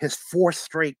O'Shea, his 4th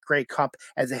straight Grey Cup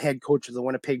as a head coach of the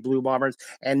Winnipeg Blue Bombers,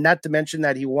 and not to mention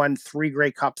that he won 3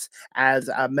 Grey Cups as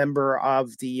a member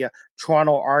of the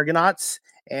Toronto Argonauts,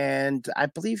 and I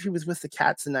believe he was with the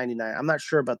Cats in '99. I'm not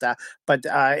sure about that, but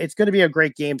it's going to be a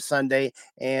great game Sunday,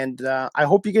 and I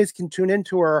hope you guys can tune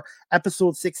into our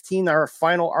episode 16, our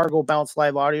final Argo Bounce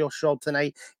live audio show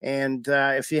tonight. And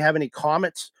if you have any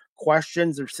comments,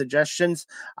 questions, or suggestions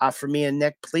for me and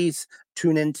Nick, please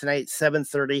tune in tonight,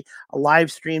 7:30,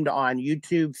 live streamed on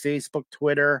YouTube, Facebook,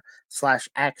 Twitter,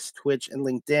 /X, Twitch, and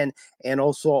LinkedIn, and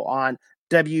also on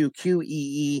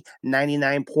WQEE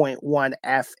 99.1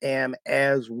 FM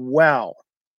as well.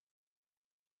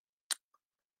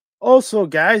 Also,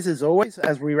 guys, as always,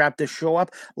 as we wrap this show up,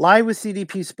 Live with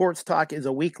CDP Sports Talk is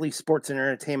a weekly sports and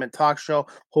entertainment talk show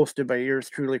hosted by yours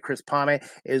truly, Chris Pame.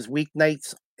 Is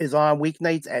on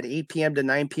weeknights at 8 p.m. to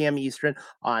 9 p.m. Eastern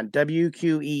on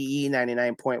WQEE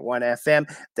 99.1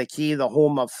 FM, the key, the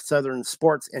home of Southern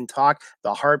sports and talk,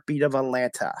 the heartbeat of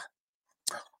Atlanta.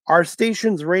 Our radio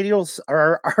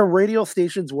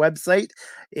station's website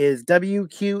is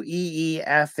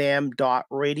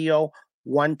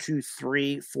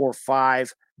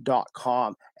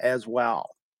wqeefm.radio12345.com as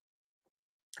well.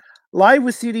 Live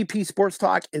with CDP Sports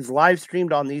Talk is live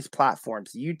streamed on these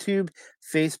platforms: YouTube,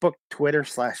 Facebook, Twitter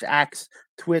 /X,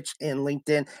 Twitch, and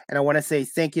LinkedIn. And I want to say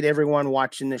thank you to everyone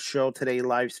watching this show today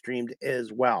live streamed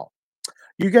as well.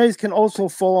 You guys can also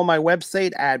follow my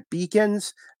website at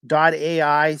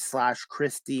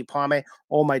beacons.ai/Chris D. Pame.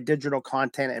 All my digital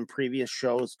content and previous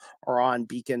shows are on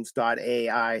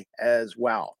beacons.ai as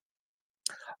well.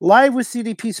 Live with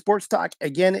CDP Sports Talk,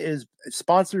 again, is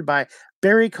sponsored by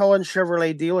Barry Cullen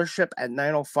Chevrolet Dealership at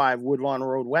 905 Woodlawn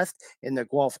Road West in the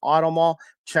Guelph Auto Mall.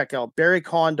 Check out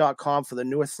barrycullen.com for the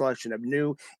newest selection of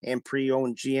new and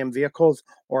pre-owned GM vehicles,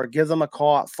 or give them a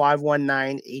call at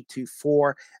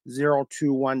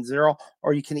 519-824-0210,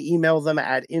 or you can email them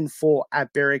at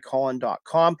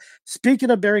info@barrycullen.com.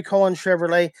 Speaking of Barry Cullen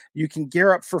Chevrolet, you can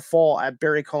gear up for fall at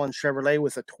Barry Cullen Chevrolet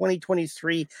with a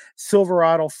 2023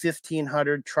 Silverado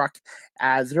 1500 truck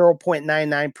at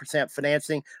 0.99%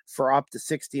 financing for up to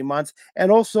 60 months.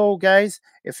 And also, guys,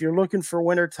 if you're looking for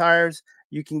winter tires,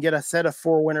 you can get a set of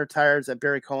 4 winter tires at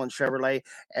Barry Cullen Chevrolet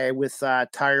with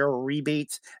tire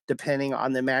rebates depending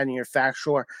on the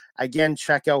manufacturer. Again,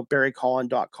 check out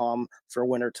barrycullen.com for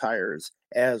winter tires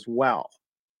as well.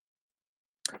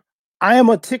 I am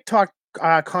a TikTok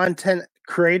content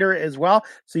creator as well,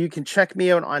 so you can check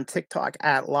me out on TikTok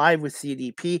at Live with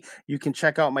CDP. You can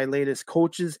check out my latest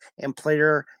coaches and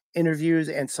player interviews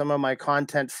and some of my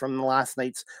content from last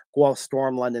night's Guelph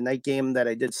Storm London night game that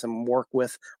I did some work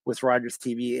with Rogers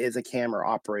TV as a camera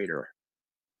operator.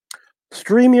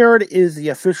 StreamYard is the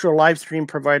official live stream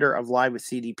provider of Live with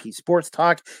CDP Sports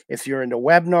Talk. If you're into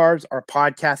webinars or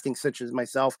podcasting such as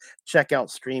myself, check out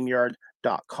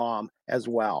StreamYard.com as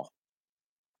well.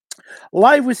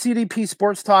 Live with CDP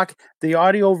Sports Talk, the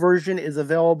audio version is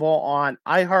available on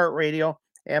iHeartRadio,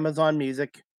 Amazon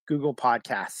Music, Google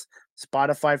Podcasts,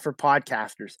 Spotify for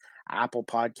podcasters, Apple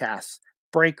Podcasts,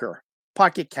 Breaker,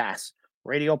 Pocket Casts,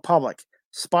 Radio Public,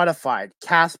 Spotify,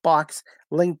 Castbox,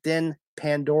 LinkedIn,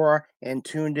 Pandora, and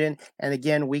Tuned In. And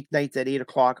again, weeknights at 8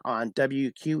 o'clock on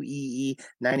WQEE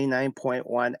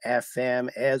 99.1 FM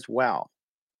as well.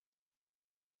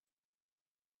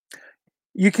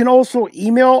 You can also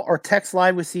email or text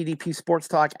Live with CDP Sports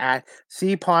Talk at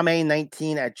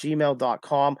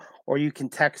cpame19@gmail.com, or you can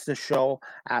text the show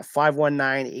at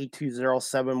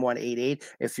 519-820-7188.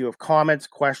 If you have comments,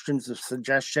 questions, or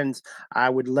suggestions, I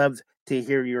would love to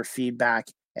hear your feedback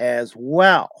as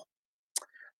well.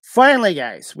 Finally,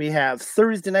 guys, we have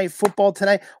Thursday night football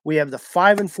tonight. We have the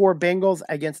 5-4 Bengals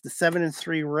against the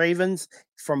 7-3 Ravens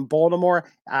from Baltimore.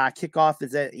 Kickoff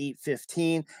is at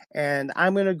 8:15, and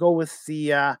I'm going to go with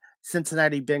the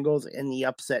Cincinnati Bengals in the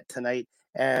upset tonight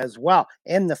as well.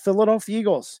 And the Philadelphia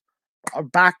Eagles are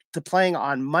back to playing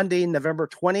on Monday, November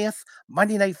 20th.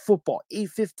 Monday Night Football,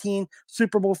 8:15,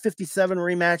 Super Bowl 57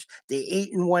 rematch. The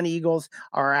 8-1 Eagles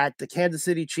are at the Kansas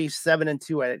City Chiefs,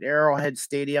 7-2 at Arrowhead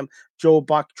Stadium. Joe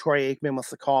Buck, Troy Aikman with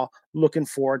the call. Looking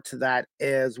forward to that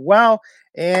as well.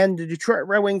 And the Detroit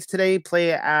Red Wings today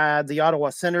play the Ottawa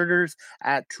Senators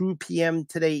at 2 p.m.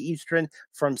 today Eastern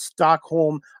from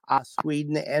Stockholm,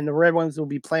 Sweden. And the Red Wings will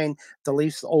be playing the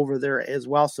Leafs over there as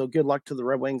well. So good luck to the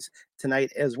Red Wings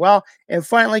tonight as well. And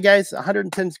finally, guys,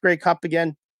 110th Grey Cup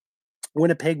again.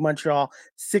 Winnipeg, Montreal,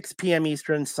 6 p.m.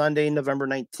 Eastern, Sunday, November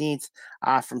 19th,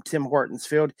 from Tim Hortons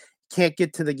Field. Can't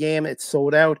get to the game. It's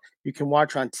sold out. You can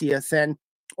watch on TSN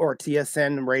or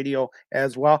TSN radio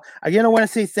as well. Again, I want to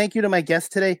say thank you to my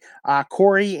guest today,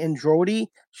 Cori Endrody.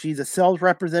 She's a sales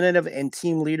representative and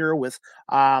team leader with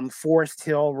Forest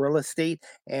Hill Real Estate,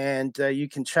 and you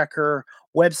can check her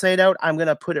website out. I'm going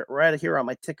to put it right here on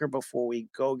my ticker before we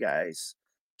go, guys.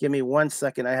 Give me 1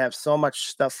 second. I have so much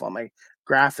stuff on my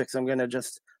graphics. I'm going to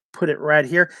just put it right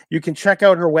here. You can check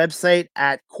out her website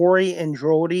at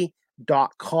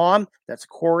CoriEndrody.com. That's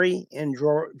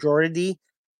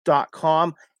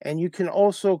CoriEndrody.com. And you can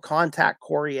also contact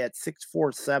Cori at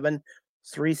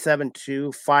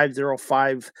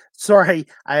 647-372-505. Sorry,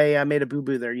 I made a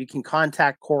boo-boo there. You can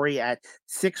contact Cori at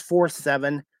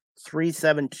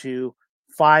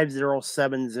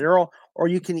 647-372-5070, or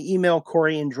you can email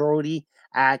Cori Endrody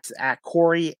at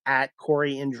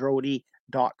Cori@CoriEndrody.com.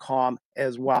 com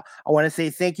as well. I want to say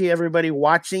thank you everybody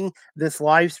watching this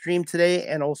live stream today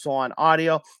and also on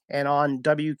audio and on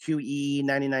WQEE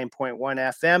 99.1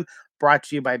 FM, brought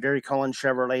to you by Barry Cullen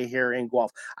Chevrolet here in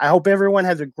Guelph. I hope everyone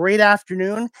has a great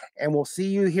afternoon, and we'll see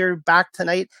you here back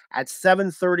tonight at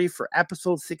 7:30 for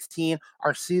episode 16,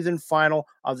 our season final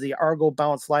of the Argo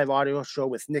Bounce live audio show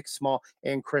with Nick Small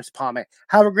and Chris Pomek.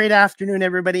 Have a great afternoon,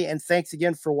 everybody, and thanks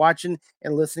again for watching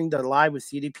and listening to Live with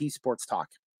CDP Sports Talk.